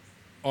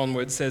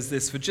onward says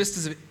this, for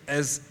just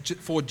as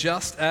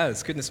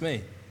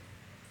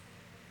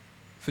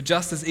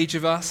each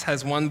of us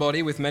has one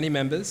body with many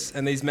members,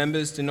 and these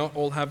members do not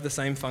all have the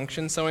same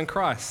function, so in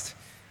Christ,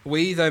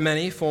 we, though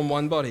many, form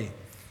one body,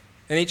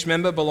 and each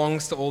member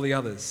belongs to all the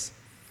others.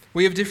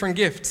 We have different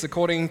gifts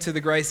according to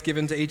the grace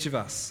given to each of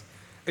us.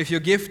 If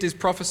your gift is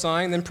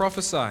prophesying, then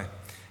prophesy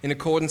in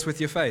accordance with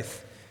your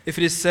faith. If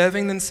it is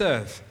serving, then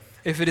serve.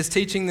 If it is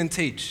teaching, then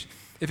teach.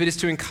 If it is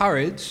to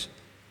encourage,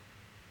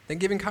 then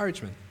give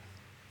encouragement.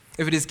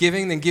 If it is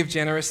giving, then give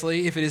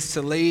generously. If it is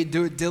to lead,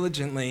 do it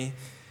diligently.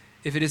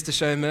 If it is to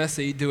show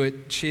mercy, do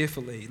it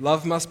cheerfully.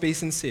 Love must be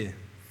sincere.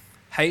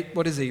 Hate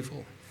what is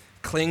evil.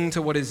 Cling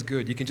to what is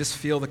good. You can just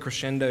feel the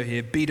crescendo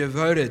here. Be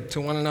devoted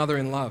to one another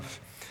in love.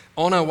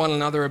 Honor one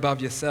another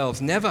above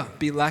yourselves. Never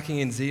be lacking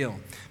in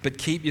zeal, but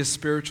keep your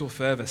spiritual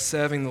fervor,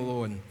 serving the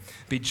Lord.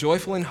 Be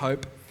joyful in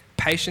hope,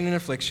 patient in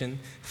affliction,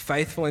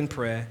 faithful in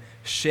prayer.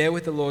 Share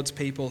with the Lord's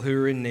people who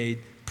are in need.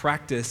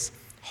 Practice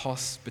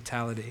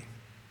hospitality.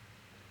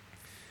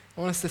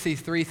 I want us to see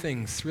three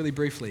things really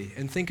briefly,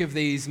 and think of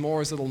these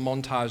more as little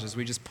montages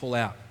we just pull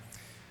out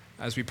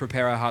as we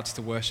prepare our hearts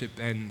to worship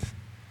and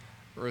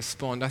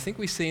respond. I think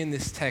we see in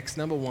this text,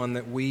 number one,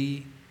 that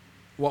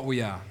what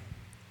we are.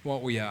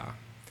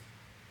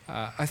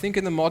 I think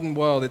in the modern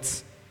world,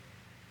 it's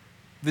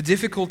the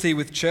difficulty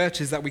with church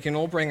is that we can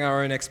all bring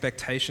our own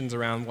expectations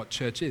around what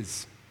church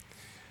is.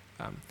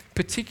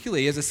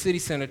 Particularly as a city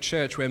centre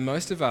church where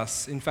most of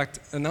us, in fact,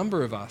 a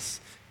number of us,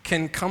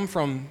 can come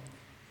from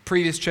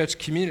previous church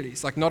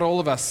communities. Like, not all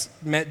of us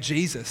met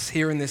Jesus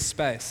here in this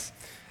space,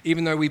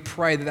 even though we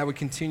pray that would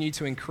continue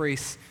to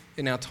increase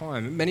in our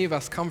time. Many of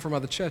us come from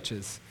other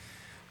churches.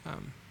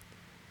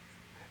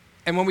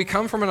 And when we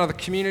come from another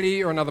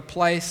community or another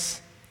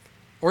place,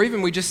 or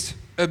even we just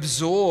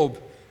absorb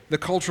the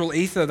cultural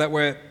ether that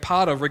we're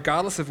part of,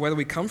 regardless of whether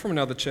we come from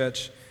another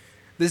church,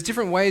 there's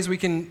different ways we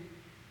can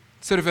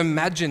sort of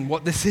imagine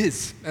what this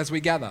is as we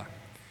gather.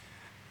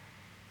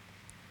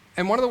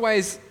 And one of the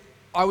ways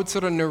I would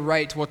sort of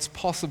narrate what's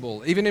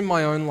possible, even in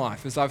my own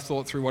life, as I've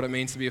thought through what it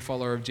means to be a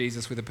follower of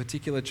Jesus with a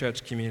particular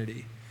church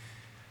community.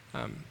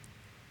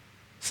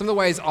 Some of the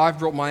ways I've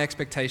brought my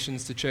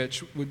expectations to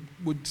church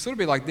would sort of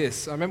be like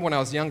this. I remember when I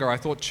was younger, I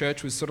thought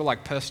church was sort of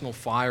like personal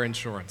fire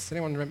insurance.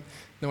 Anyone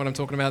know what I'm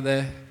talking about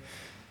there?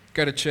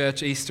 Go to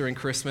church Easter and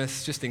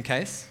Christmas, just in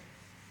case.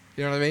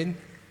 You know what I mean?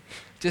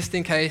 Just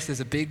in case there's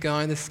a big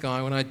guy in the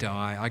sky when I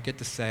die, I get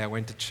to say I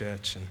went to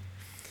church.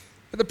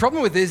 But the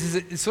problem with this is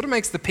it sort of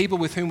makes the people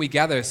with whom we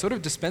gather sort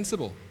of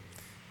dispensable.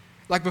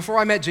 Like before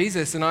I met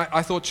Jesus, and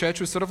I thought church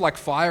was sort of like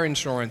fire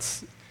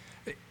insurance.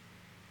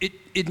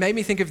 It made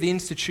me think of the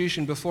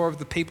institution before of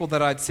the people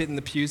that I'd sit in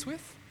the pews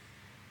with.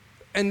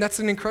 And that's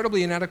an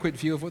incredibly inadequate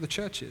view of what the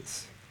church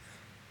is.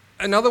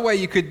 Another way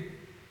you could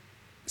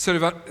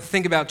sort of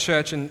think about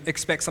church and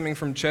expect something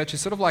from church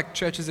is sort of like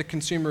church as a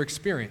consumer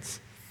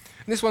experience.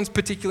 And this one's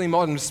particularly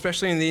modern,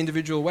 especially in the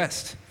individual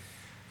West.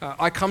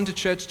 I come to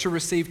church to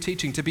receive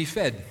teaching, to be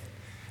fed.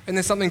 And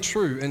there's something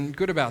true and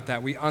good about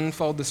that. We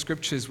unfold the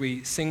scriptures,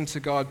 we sing to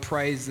God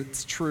praise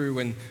that's true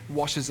and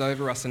washes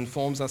over us and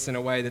forms us in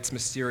a way that's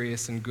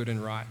mysterious and good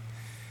and right.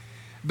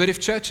 But if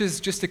church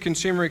is just a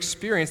consumer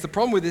experience, the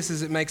problem with this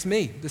is it makes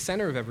me the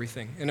center of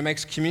everything, and it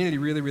makes community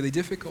really, really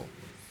difficult.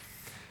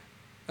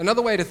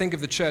 Another way to think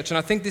of the church, and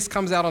I think this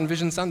comes out on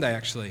Vision Sunday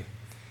actually,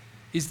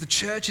 is the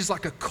church is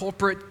like a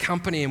corporate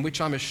company in which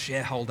I'm a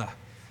shareholder.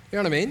 You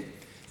know what I mean?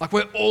 Like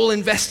we're all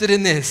invested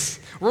in this.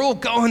 We're all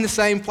going the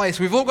same place.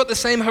 We've all got the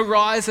same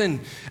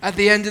horizon at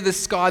the end of the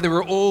sky that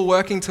we're all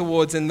working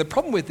towards. And the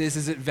problem with this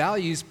is it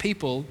values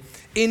people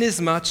in as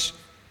much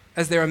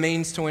as they're a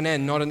means to an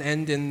end, not an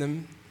end in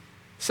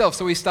themselves.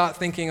 So we start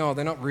thinking, oh,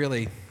 they're not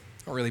really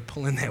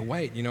pulling their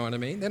weight. You know what I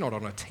mean? They're not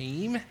on a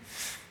team.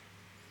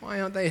 Why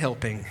aren't they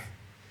helping?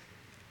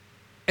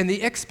 And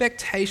the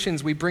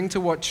expectations we bring to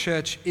what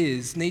church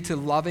is need to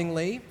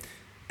lovingly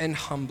and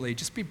humbly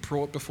just be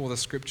brought before the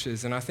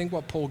scriptures. And I think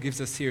what Paul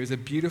gives us here is a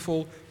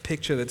beautiful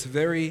picture that's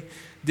very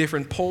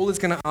different. Paul is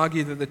going to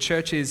argue that the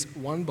church is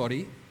one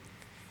body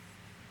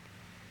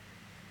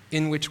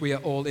in which we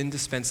are all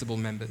indispensable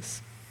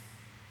members.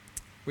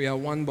 We are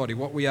one body.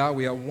 What we are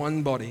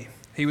one body.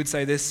 He would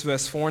say this,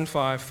 verse 4 and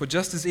 5, "For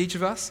just as each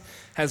of us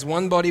has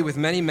one body with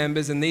many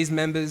members, and these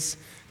members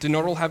do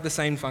not all have the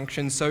same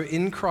function, so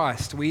in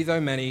Christ we,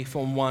 though many,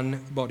 form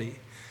one body."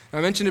 I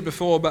mentioned it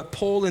before, but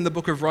Paul in the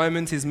book of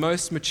Romans, his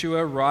most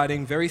mature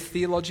writing, very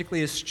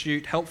theologically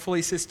astute,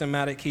 helpfully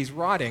systematic, he's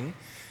writing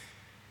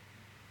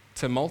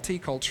to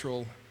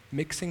multicultural,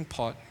 mixing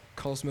pot,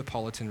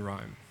 cosmopolitan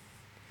Rome.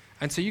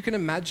 And so you can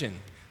imagine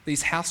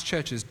these house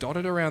churches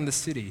dotted around the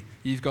city.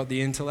 You've got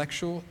the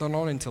intellectual, the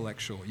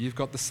non-intellectual. You've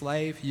got the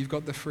slave, you've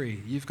got the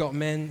free. You've got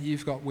men,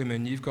 you've got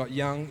women. You've got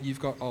young,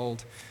 you've got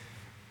old.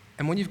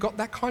 And when you've got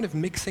that kind of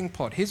mixing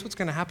pot, here's what's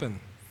going to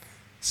happen.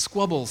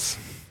 Squabbles.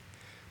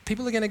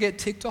 People are going to get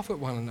ticked off at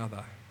one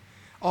another.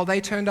 Oh,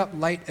 they turned up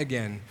late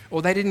again.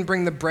 Or they didn't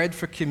bring the bread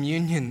for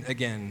communion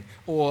again.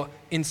 Or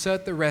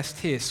insert the rest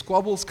here.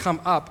 Squabbles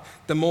come up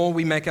the more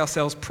we make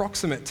ourselves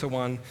proximate to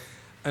one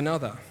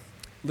another.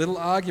 Little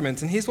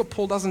arguments. And here's what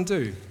Paul doesn't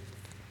do.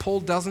 Paul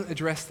doesn't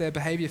address their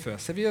behavior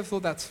first. Have you ever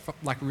thought that's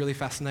really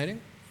fascinating?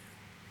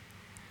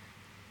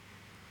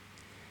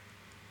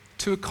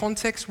 To a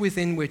context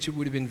within which it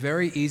would have been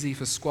very easy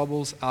for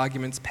squabbles,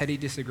 arguments, petty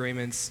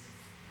disagreements,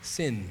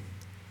 sin,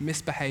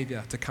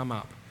 misbehavior to come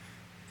up.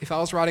 If I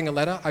was writing a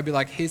letter, I'd be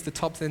like, here's the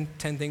top 10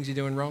 things you're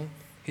doing wrong.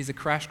 Here's a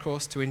crash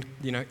course to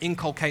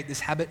inculcate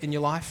this habit in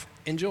your life.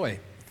 Enjoy.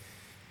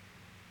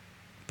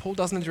 Paul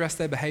doesn't address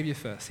their behavior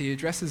first. He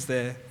addresses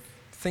their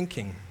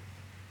thinking.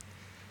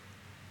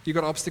 You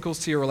got obstacles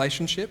to your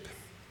relationship?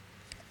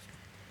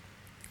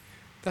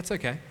 That's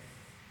okay.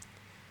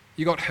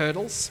 You got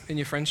hurdles in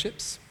your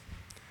friendships?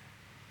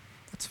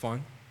 That's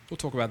fine. We'll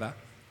talk about that.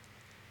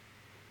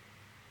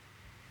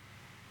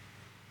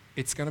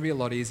 It's going to be a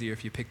lot easier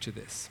if you picture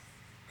this.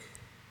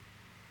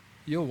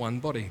 You're one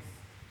body.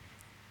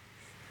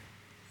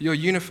 You're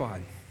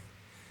unified.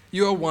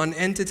 You're one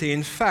entity.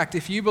 In fact,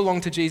 if you belong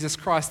to Jesus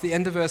Christ, the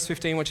end of verse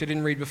 15, which I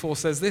didn't read before,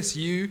 says this: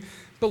 you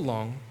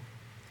belong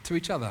to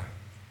each other.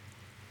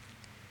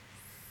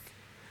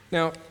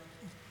 Now,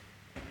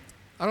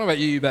 I don't know about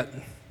you, but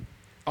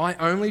I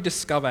only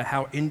discover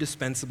how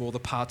indispensable the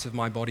parts of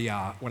my body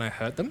are when I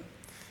hurt them.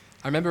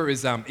 I remember it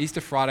was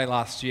Easter Friday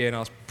last year, and I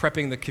was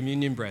prepping the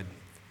communion bread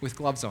with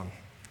gloves on.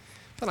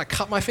 Then I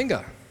cut my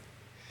finger.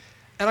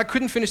 And I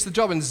couldn't finish the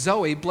job, and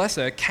Zoe, bless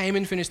her, came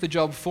and finished the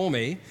job for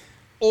me,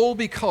 all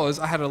because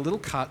I had a little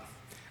cut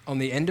on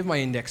the end of my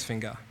index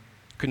finger.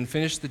 Couldn't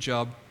finish the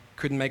job,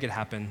 couldn't make it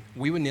happen.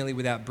 We were nearly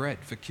without bread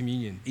for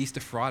communion, Easter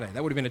Friday.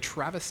 That would have been a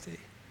travesty.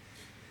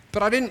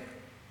 But I didn't,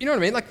 you know what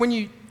I mean? Like when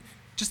you,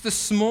 just the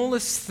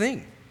smallest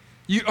thing,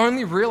 you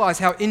only realize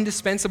how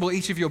indispensable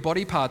each of your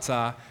body parts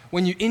are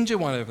when you injure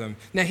one of them.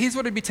 Now here's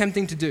what it'd be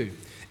tempting to do.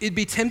 It'd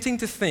be tempting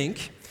to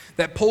think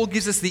that Paul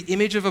gives us the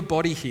image of a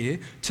body here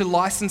to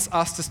license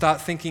us to start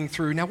thinking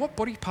through, now what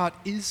body part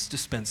is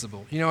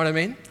dispensable? You know what I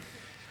mean?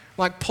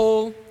 Like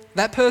Paul,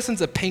 that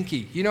person's a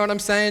pinky. You know what I'm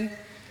saying?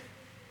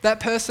 That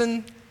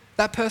person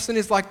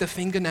is like the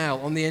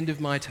fingernail on the end of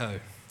my toe.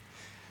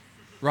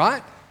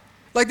 Right?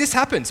 Like this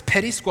happens.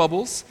 Petty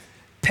squabbles,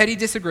 petty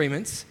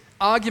disagreements,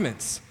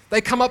 arguments.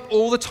 They come up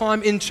all the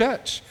time in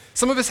church.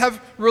 Some of us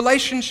have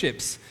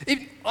relationships.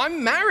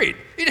 I'm married.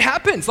 It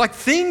happens. Like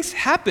things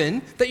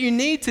happen that you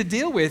need to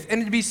deal with.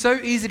 And it'd be so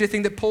easy to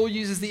think that Paul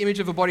uses the image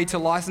of a body to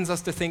license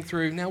us to think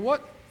through, now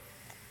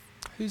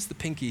who's the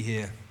pinky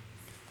here?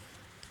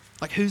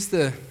 Like who's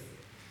the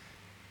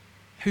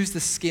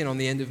skin on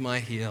the end of my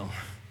heel?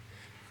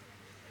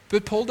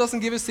 But Paul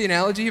doesn't give us the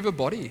analogy of a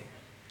body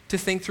to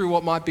think through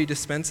what might be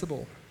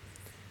dispensable.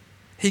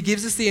 He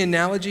gives us the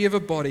analogy of a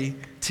body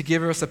to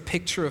give us a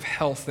picture of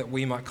health that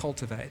we might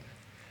cultivate.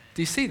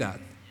 Do you see that?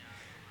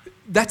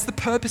 That's the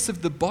purpose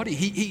of the body.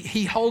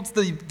 He holds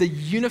the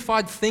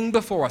unified thing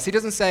before us. He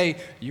doesn't say,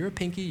 you're a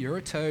pinky, you're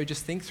a toe,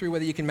 just think through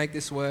whether you can make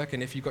this work,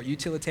 and if you've got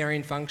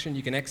utilitarian function,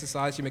 you can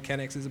exercise your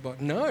mechanics as a body.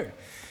 No.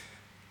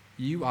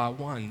 You are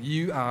one.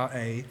 You are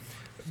a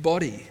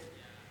body.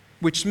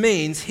 Which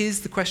means,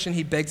 here's the question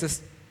he begs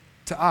us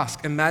to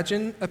ask.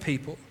 Imagine a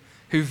people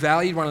who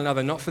valued one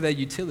another not for their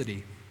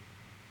utility,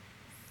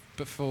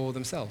 but for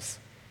themselves.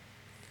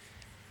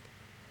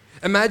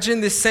 Imagine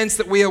this sense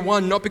that we are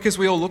one, not because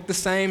we all look the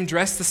same,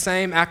 dress the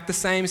same, act the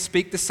same,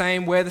 speak the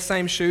same, wear the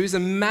same shoes.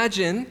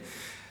 Imagine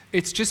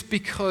it's just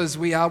because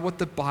we are what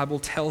the Bible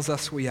tells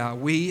us we are.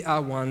 We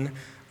are one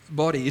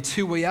body. It's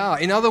who we are.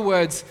 In other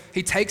words,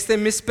 he takes their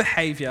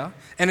misbehavior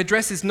and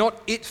addresses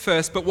not it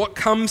first, but what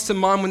comes to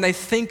mind when they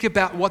think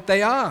about what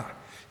they are.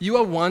 You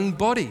are one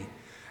body.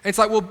 And it's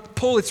like, well,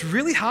 Paul, it's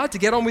really hard to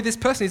get on with this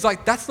person. He's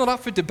like, that's not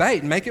up for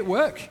debate. Make it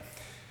work.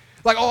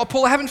 Like, oh,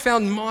 Paul, I haven't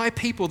found my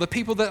people, the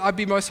people that I'd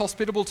be most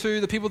hospitable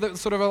to, the people that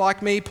sort of are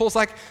like me. Paul's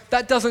like,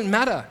 that doesn't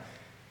matter.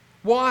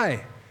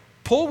 Why?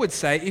 Paul would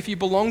say, if you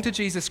belong to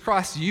Jesus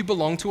Christ, you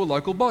belong to a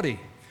local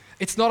body.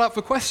 It's not up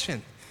for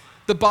question.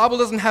 The Bible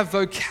doesn't have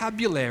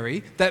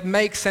vocabulary that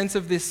makes sense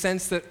of this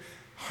sense that,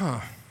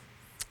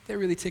 they're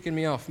really ticking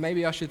me off.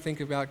 Maybe I should think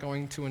about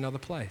going to another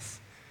place.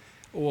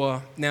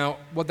 Or, now,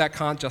 what that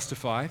can't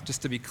justify,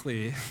 just to be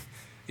clear,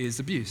 is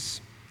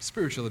abuse,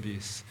 spiritual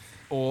abuse,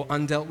 or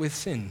undealt with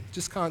sin.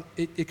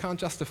 It can't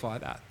justify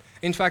that.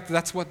 In fact,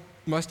 that's what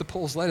most of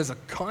Paul's letters are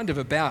kind of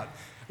about.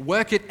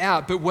 Work it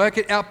out, but work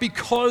it out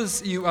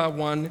because you are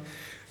one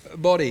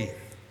body.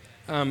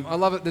 I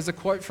love it. There's a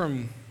quote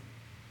from,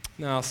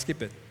 no, I'll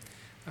skip it.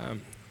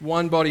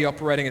 One body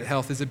operating at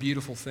health is a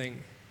beautiful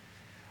thing.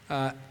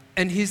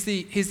 And here's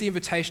the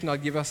invitation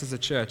I'd give us as a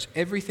church.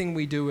 Everything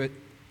we do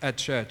at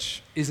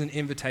church is an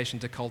invitation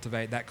to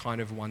cultivate that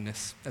kind of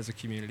oneness as a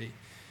community.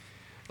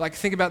 Like,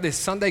 think about this.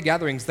 Sunday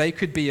gatherings, they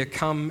could be a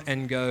come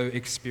and go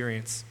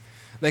experience.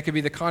 They could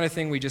be the kind of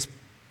thing we just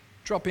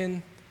drop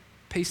in,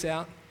 peace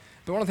out.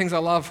 But one of the things I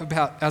love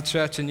about our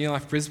church in New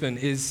Life Brisbane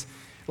is,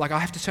 like, I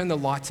have to turn the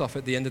lights off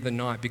at the end of the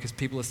night because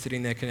people are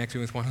sitting there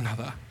connecting with one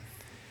another.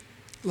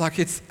 Like,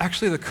 it's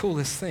actually the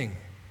coolest thing.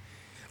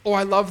 Or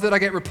I love that I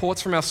get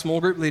reports from our small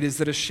group leaders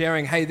that are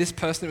sharing, hey, this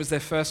person, it was their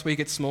first week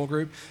at small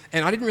group,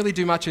 and I didn't really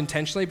do much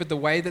intentionally, but the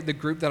way that the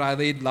group that I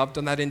lead loved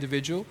on that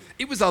individual,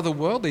 it was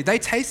otherworldly. They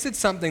tasted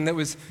something that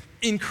was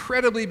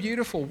incredibly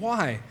beautiful.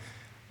 Why?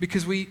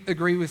 Because we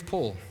agree with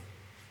Paul.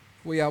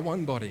 We are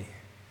one body,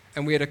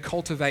 and we are to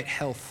cultivate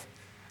health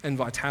and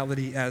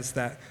vitality as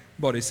that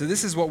body. So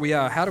this is what we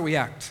are. How do we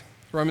act?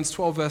 Romans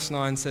 12 verse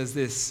 9 says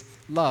this,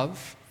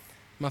 love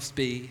must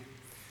be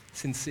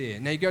sincere.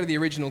 Now you go to the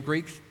original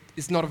Greek,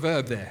 it's not a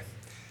verb there.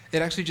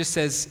 It actually just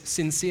says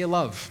sincere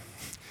love.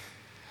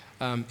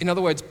 In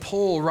other words,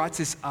 Paul writes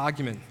this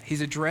argument.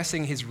 He's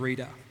addressing his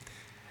reader.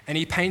 And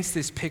he paints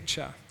this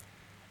picture.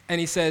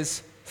 And he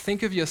says,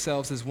 think of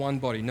yourselves as one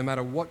body. No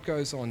matter what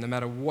goes on, no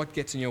matter what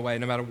gets in your way,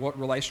 no matter what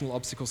relational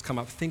obstacles come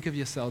up, think of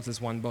yourselves as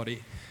one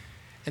body.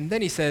 And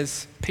then he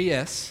says,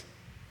 P.S.,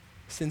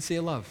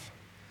 sincere love.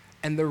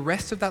 And the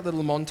rest of that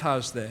little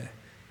montage there,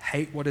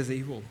 hate what is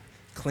evil,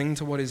 cling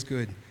to what is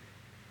good,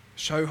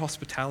 show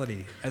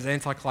hospitality, as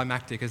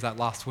anticlimactic as that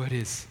last word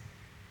is.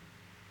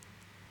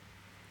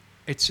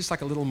 It's just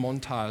like a little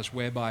montage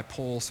whereby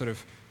Paul sort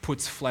of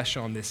puts flesh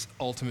on this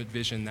ultimate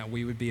vision that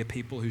we would be a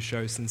people who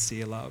show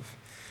sincere love.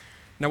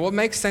 Now, what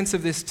makes sense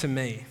of this to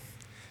me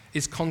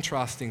is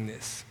contrasting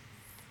this.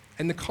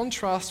 And the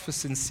contrast for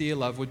sincere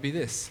love would be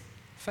this,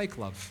 fake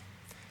love,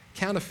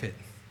 counterfeit.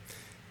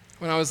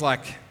 When I was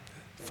like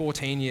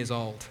 14 years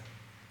old,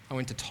 I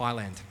went to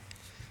Thailand.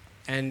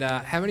 And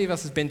how many of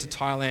us has been to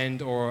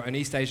Thailand or an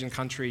East Asian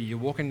country, you're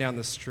walking down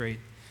the street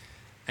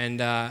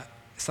and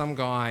some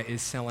guy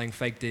is selling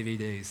fake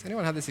DVDs.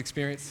 Anyone had this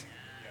experience?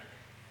 Yeah.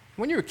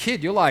 When you're a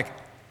kid, you're like,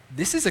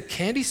 this is a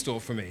candy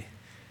store for me.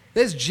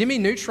 There's Jimmy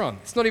Neutron.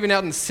 It's not even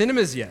out in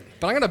cinemas yet,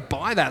 but I'm going to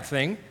buy that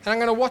thing and I'm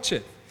going to watch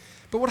it.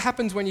 But what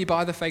happens when you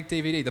buy the fake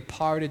DVD, the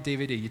pirated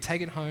DVD? You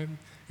take it home,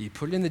 you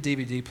put it in the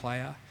DVD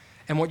player,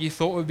 and what you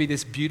thought would be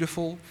this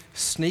beautiful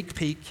sneak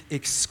peek,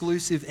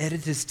 exclusive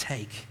editor's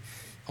take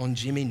on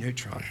Jimmy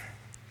Neutron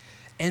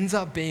ends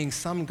up being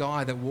some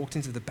guy that walked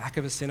into the back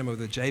of a cinema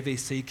with a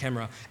JVC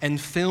camera and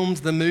filmed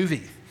the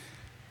movie,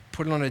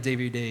 put it on a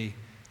DVD,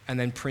 and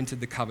then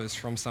printed the covers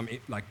from some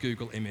like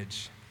Google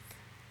image.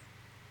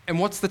 And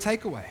what's the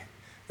takeaway?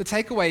 The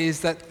takeaway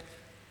is that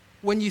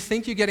when you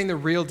think you're getting the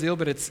real deal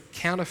but it's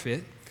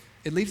counterfeit,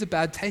 it leaves a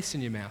bad taste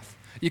in your mouth.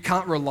 You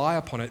can't rely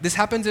upon it. This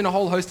happens in a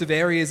whole host of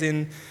areas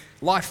in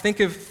life. Think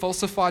of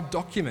falsified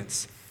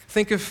documents.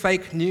 Think of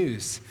fake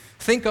news.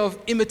 Think of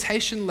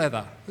imitation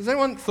leather. Has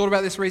anyone thought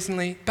about this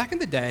recently? Back in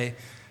the day,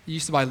 you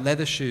used to buy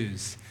leather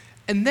shoes,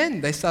 and then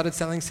they started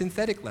selling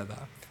synthetic leather.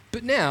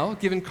 But now,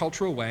 given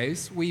cultural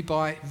ways, we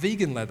buy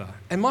vegan leather.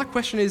 And my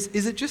question is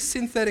it just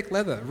synthetic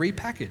leather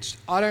repackaged?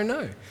 I don't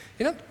know.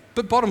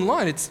 But bottom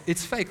line,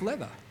 it's fake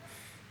leather.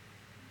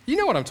 You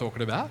know what I'm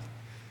talking about.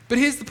 But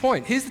here's the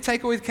point. Here's the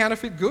takeaway with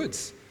counterfeit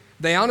goods.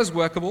 They aren't as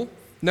workable,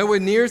 nowhere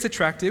near as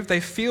attractive,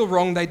 they feel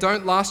wrong, they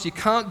don't last, you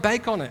can't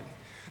bake on it.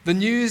 The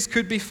news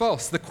could be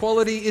false, the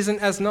quality isn't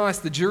as nice,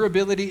 the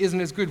durability isn't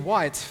as good.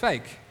 Why? It's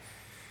fake.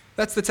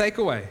 That's the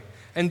takeaway.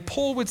 And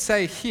Paul would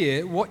say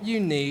here, what you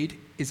need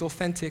is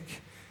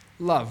authentic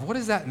love. What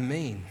does that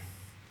mean?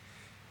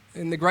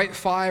 In the Great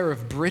Fire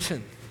of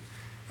Britain,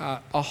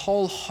 a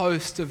whole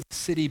host of the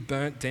city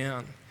burnt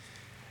down,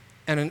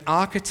 and an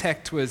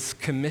architect was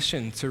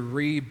commissioned to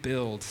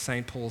rebuild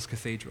St. Paul's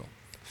Cathedral.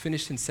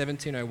 Finished in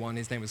 1701,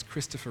 his name was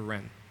Christopher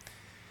Wren.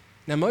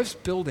 Now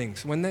most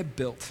buildings, when they're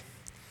built,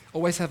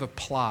 always have a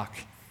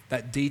plaque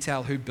that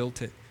detail who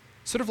built it,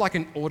 sort of like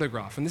an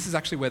autograph. And this is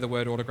actually where the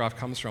word autograph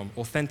comes from.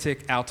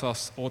 Authentic,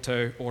 autos,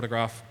 auto,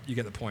 autograph, you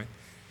get the point.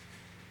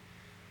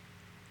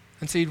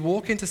 And so you'd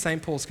walk into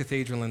St. Paul's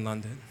Cathedral in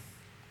London,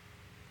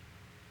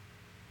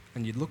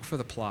 and you'd look for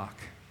the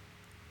plaque,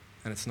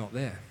 and it's not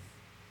there.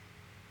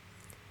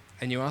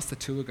 And you ask the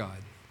tour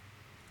guide,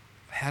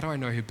 how do I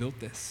know who built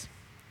this?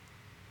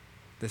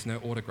 There's no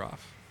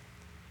autograph.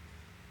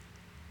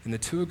 And the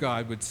tour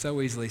guide would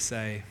so easily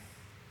say,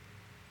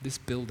 this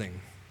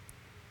building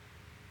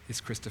is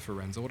Christopher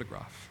Wren's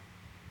autograph.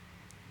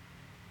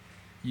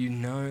 You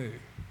know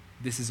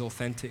this is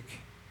authentic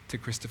to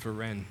Christopher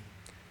Wren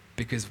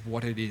because of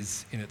what it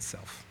is in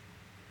itself.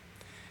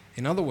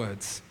 In other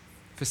words,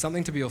 for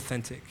something to be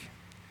authentic,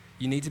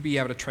 you need to be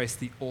able to trace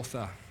the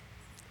author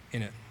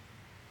in it.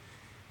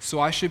 So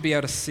I should be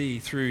able to see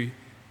through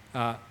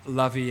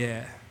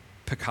Lavier,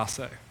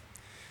 Picasso.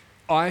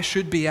 I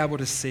should be able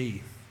to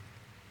see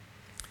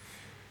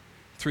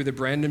through the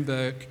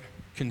Brandenburg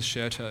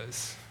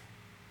Concertos,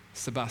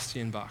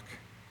 Sebastian Bach.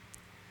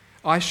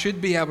 I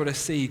should be able to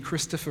see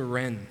Christopher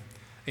Wren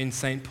in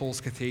St. Paul's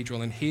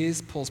Cathedral. And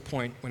here's Paul's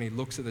point when he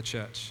looks at the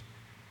church.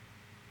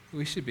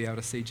 We should be able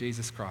to see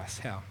Jesus Christ.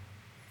 How?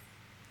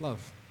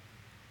 Love.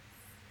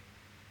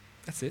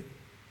 That's it.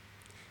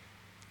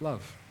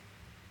 Love.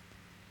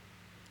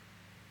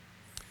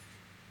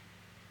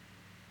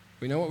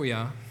 We know what we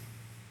are.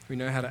 We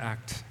know how to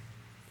act.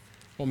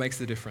 What makes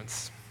the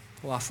difference?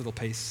 The last little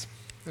piece.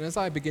 And as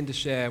I begin to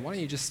share, why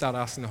don't you just start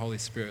asking the Holy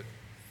Spirit,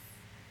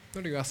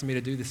 what are you asking me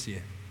to do this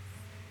year?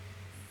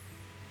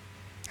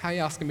 How are you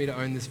asking me to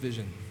own this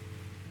vision?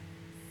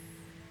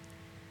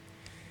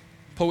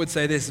 Paul would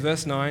say this,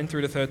 verse 9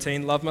 through to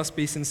 13, love must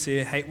be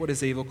sincere, hate what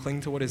is evil, cling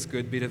to what is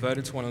good, be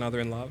devoted to one another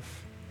in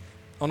love.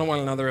 Honor one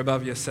another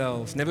above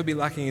yourselves. Never be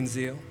lacking in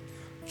zeal.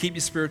 Keep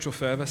your spiritual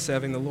fervor,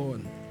 serving the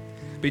Lord.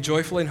 Be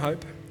joyful in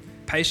hope,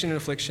 patient in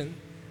affliction,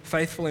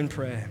 faithful in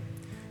prayer.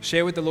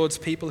 Share with the Lord's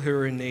people who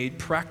are in need.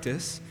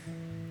 Practice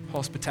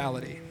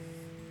hospitality.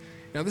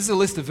 Now, this is a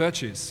list of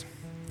virtues.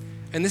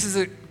 And this is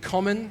a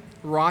common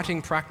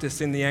writing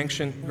practice in the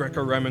ancient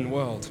Greco-Roman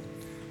world.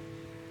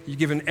 You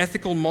give an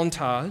ethical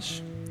montage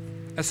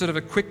as sort of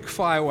a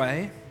quick-fire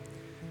way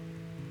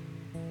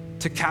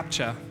to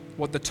capture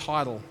what the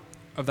title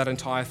of that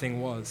entire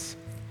thing was.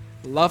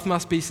 Love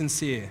must be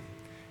sincere.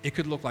 It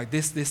could look like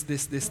this, this,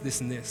 this, this,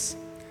 this, and this.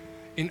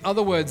 In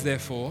other words,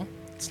 therefore,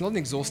 it's not an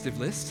exhaustive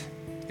list.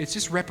 It's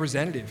just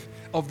representative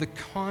of the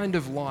kind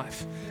of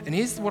life. And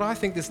here's what I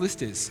think this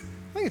list is.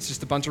 I think it's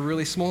just a bunch of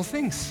really small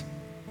things.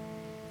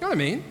 You know what I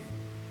mean?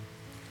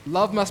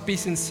 Love must be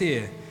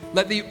sincere.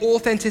 Let the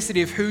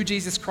authenticity of who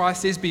Jesus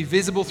Christ is be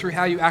visible through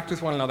how you act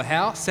with one another.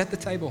 How? Set the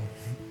table.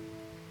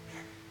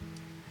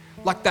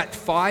 Like that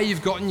fire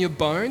you've got in your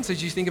bones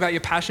as you think about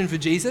your passion for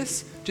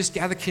Jesus, just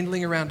gather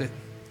kindling around it.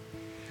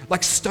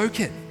 Like stoke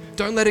it.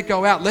 Don't let it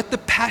go out. Let the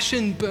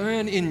passion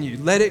burn in you.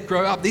 Let it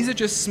grow up. These are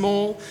just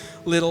small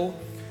little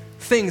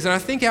things. And I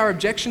think our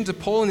objection to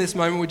Paul in this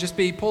moment would just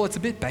be, Paul, it's a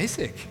bit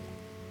basic.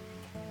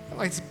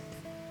 Like, it's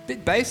a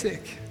bit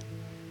basic.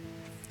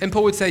 And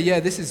Paul would say, yeah,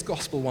 this is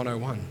Gospel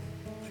 101.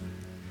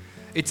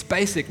 It's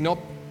basic, not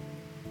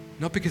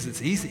because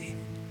it's easy,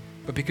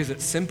 but because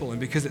it's simple. And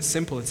because it's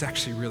simple, it's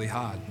actually really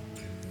hard.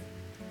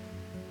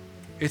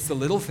 It's the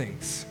little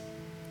things,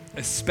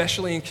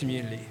 especially in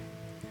community,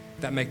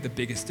 that make the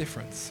biggest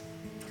difference.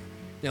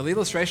 Now, the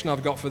illustration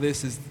I've got for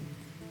this is,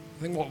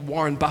 I think, what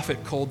Warren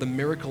Buffett called the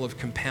miracle of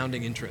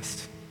compounding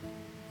interest.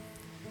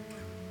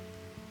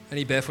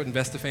 Any Barefoot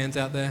Investor fans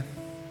out there?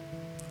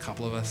 A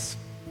couple of us.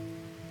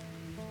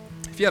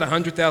 If you had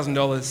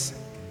 $100,000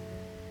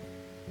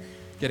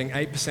 getting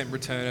 8%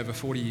 return over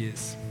 40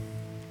 years,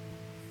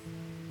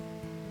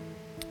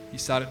 you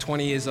start at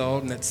 20 years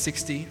old and at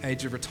 60,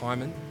 age of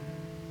retirement,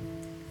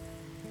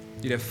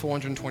 you'd have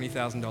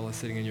 $420,000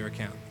 sitting in your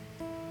account.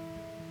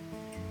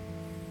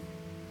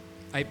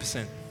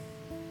 8%.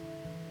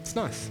 It's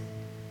nice.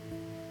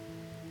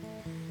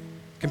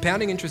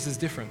 Compounding interest is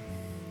different.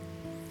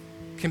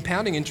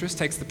 Compounding interest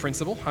takes the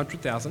principal,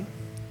 100,000,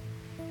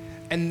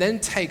 and then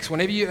takes,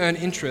 whenever you earn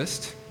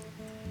interest,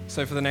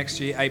 so for the next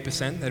year,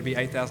 8%, that'd be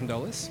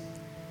 $8,000.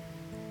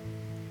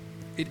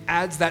 It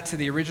adds that to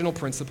the original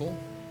principal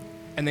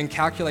and then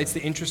calculates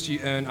the interest you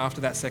earn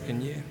after that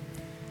second year.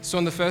 So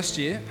in the first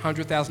year,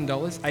 $100,000,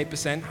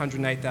 8%,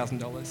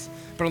 $108,000.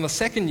 But on the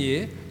second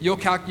year,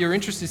 your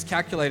interest is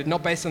calculated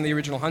not based on the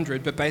original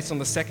 100, but based on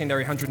the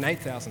secondary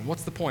 108,000.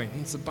 What's the point?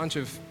 It's a bunch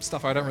of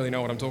stuff I don't really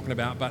know what I'm talking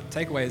about, but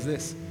takeaway is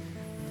this.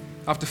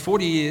 After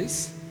 40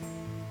 years,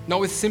 not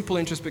with simple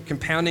interest, but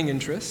compounding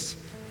interest,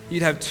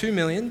 you'd have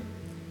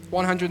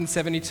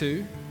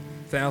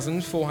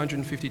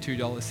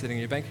 $2,172,452 sitting in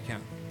your bank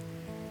account.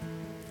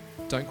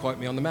 Don't quote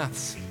me on the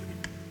maths.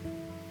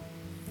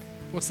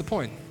 What's the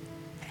point?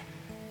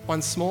 One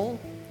small,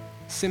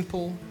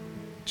 simple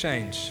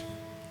change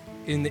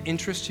in the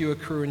interest you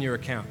accrue in your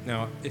account.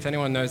 Now, if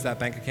anyone knows that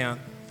bank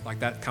account, like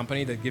that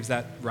company that gives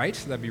that rate,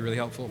 that'd be really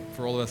helpful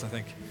for all of us, I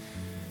think.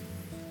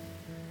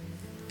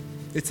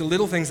 It's the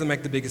little things that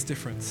make the biggest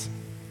difference.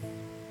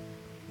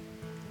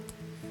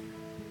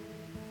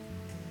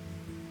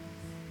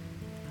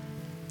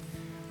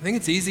 I think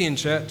it's easy in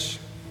church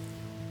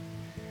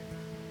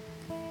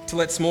to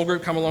let small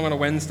group come along on a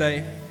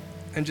Wednesday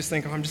and just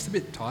think, oh, I'm just a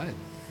bit tired.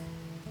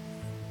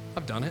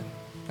 I've done it.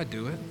 I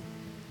do it.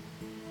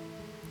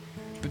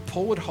 But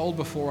Paul would hold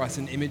before us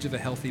an image of a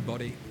healthy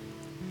body,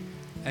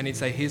 and he'd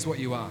say, here's what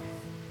you are.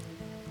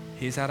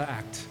 Here's how to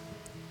act.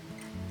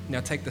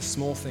 Now take the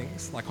small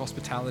things like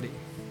hospitality.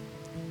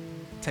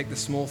 Take the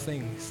small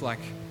things like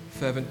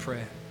fervent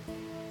prayer.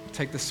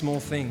 Take the small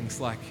things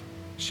like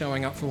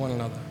showing up for one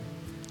another,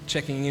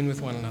 checking in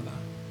with one another,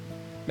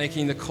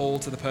 making the call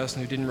to the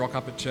person who didn't rock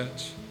up at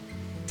church.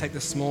 Take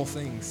the small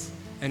things,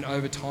 and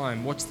over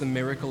time, watch the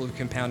miracle of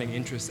compounding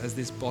interest as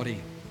this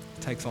body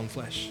takes on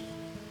flesh.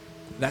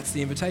 That's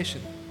the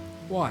invitation.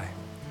 Why?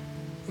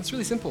 It's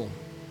really simple.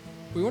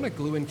 We want to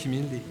glue in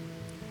community.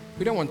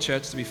 We don't want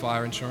church to be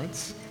fire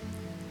insurance,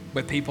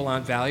 where people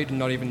aren't valued and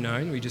not even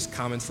known. We just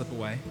come and slip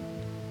away.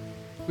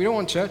 We don't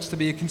want church to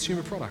be a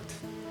consumer product,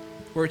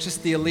 where it's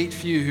just the elite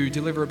few who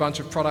deliver a bunch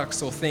of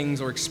products or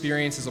things or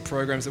experiences or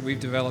programs that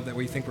we've developed that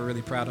we think we're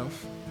really proud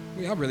of.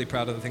 We are really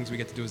proud of the things we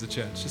get to do as a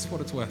church, just for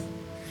what it's worth.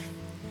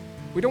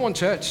 We don't want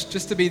church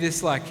just to be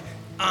this like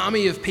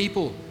army of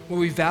people where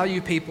we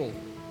value people,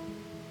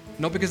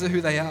 not because of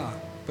who they are,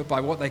 but by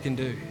what they can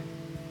do.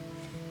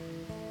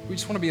 We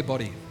just want to be a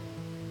body.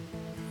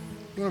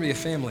 We want to be a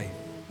family.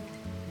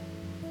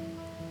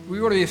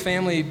 We want to be a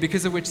family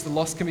because of which the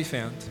lost can be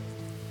found.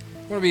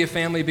 We want to be a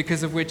family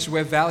because of which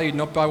we're valued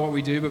not by what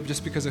we do, but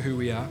just because of who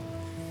we are.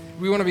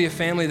 We want to be a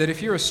family that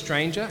if you're a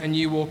stranger and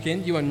you walk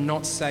in, you are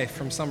not safe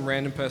from some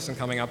random person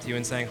coming up to you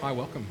and saying, hi,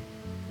 welcome.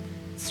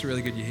 It's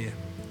really good you're here.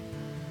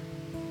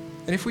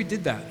 And if we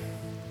did that,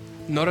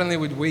 not only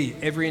would we,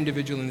 every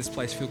individual in this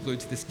place, feel glued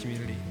to this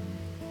community,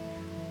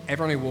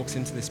 everyone who walks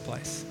into this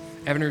place,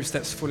 everyone who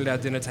steps foot at our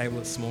dinner table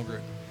at small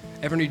group,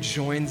 everyone who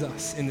joins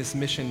us in this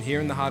mission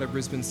here in the heart of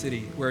Brisbane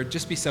City, where it'd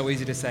just be so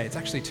easy to say, it's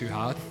actually too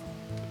hard,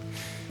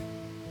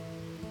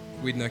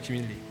 we'd know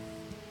community.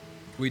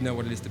 We'd know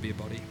what it is to be a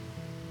body.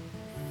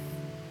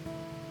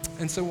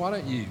 And so why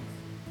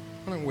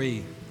don't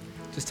we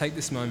just take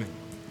this moment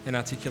and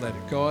articulate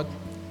it? God,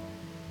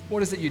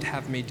 what is it you'd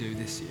have me do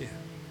this year?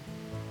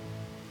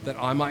 That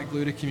I might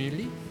glue to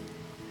community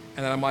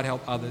and that I might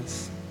help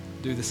others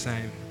do the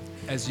same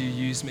as you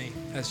use me,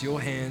 as your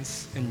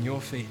hands and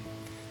your feet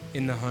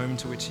in the home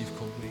to which you've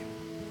called me.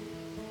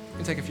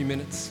 We'll take a few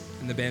minutes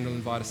and the band will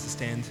invite us to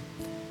stand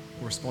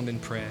or respond in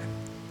prayer.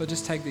 But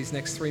just take these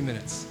next 3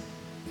 minutes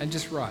and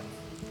just write.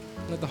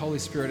 Let the Holy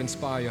Spirit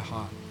inspire your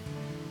heart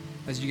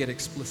as you get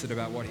explicit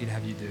about what he'd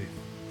have you do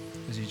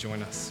as you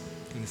join us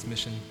in this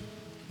mission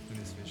and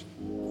this vision.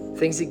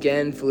 Thanks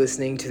again for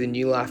listening to the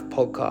New Life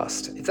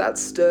podcast. If that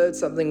stirred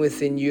something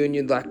within you and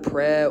you'd like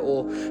prayer,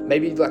 or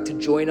maybe you'd like to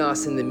join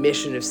us in the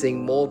mission of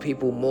seeing more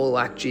people more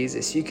like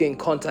Jesus, you can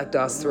contact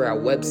us through our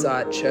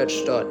website,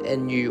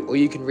 church.nu, or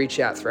you can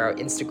reach out through our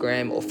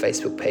Instagram or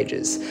Facebook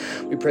pages.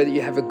 We pray that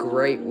you have a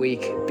great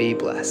week. Be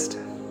blessed.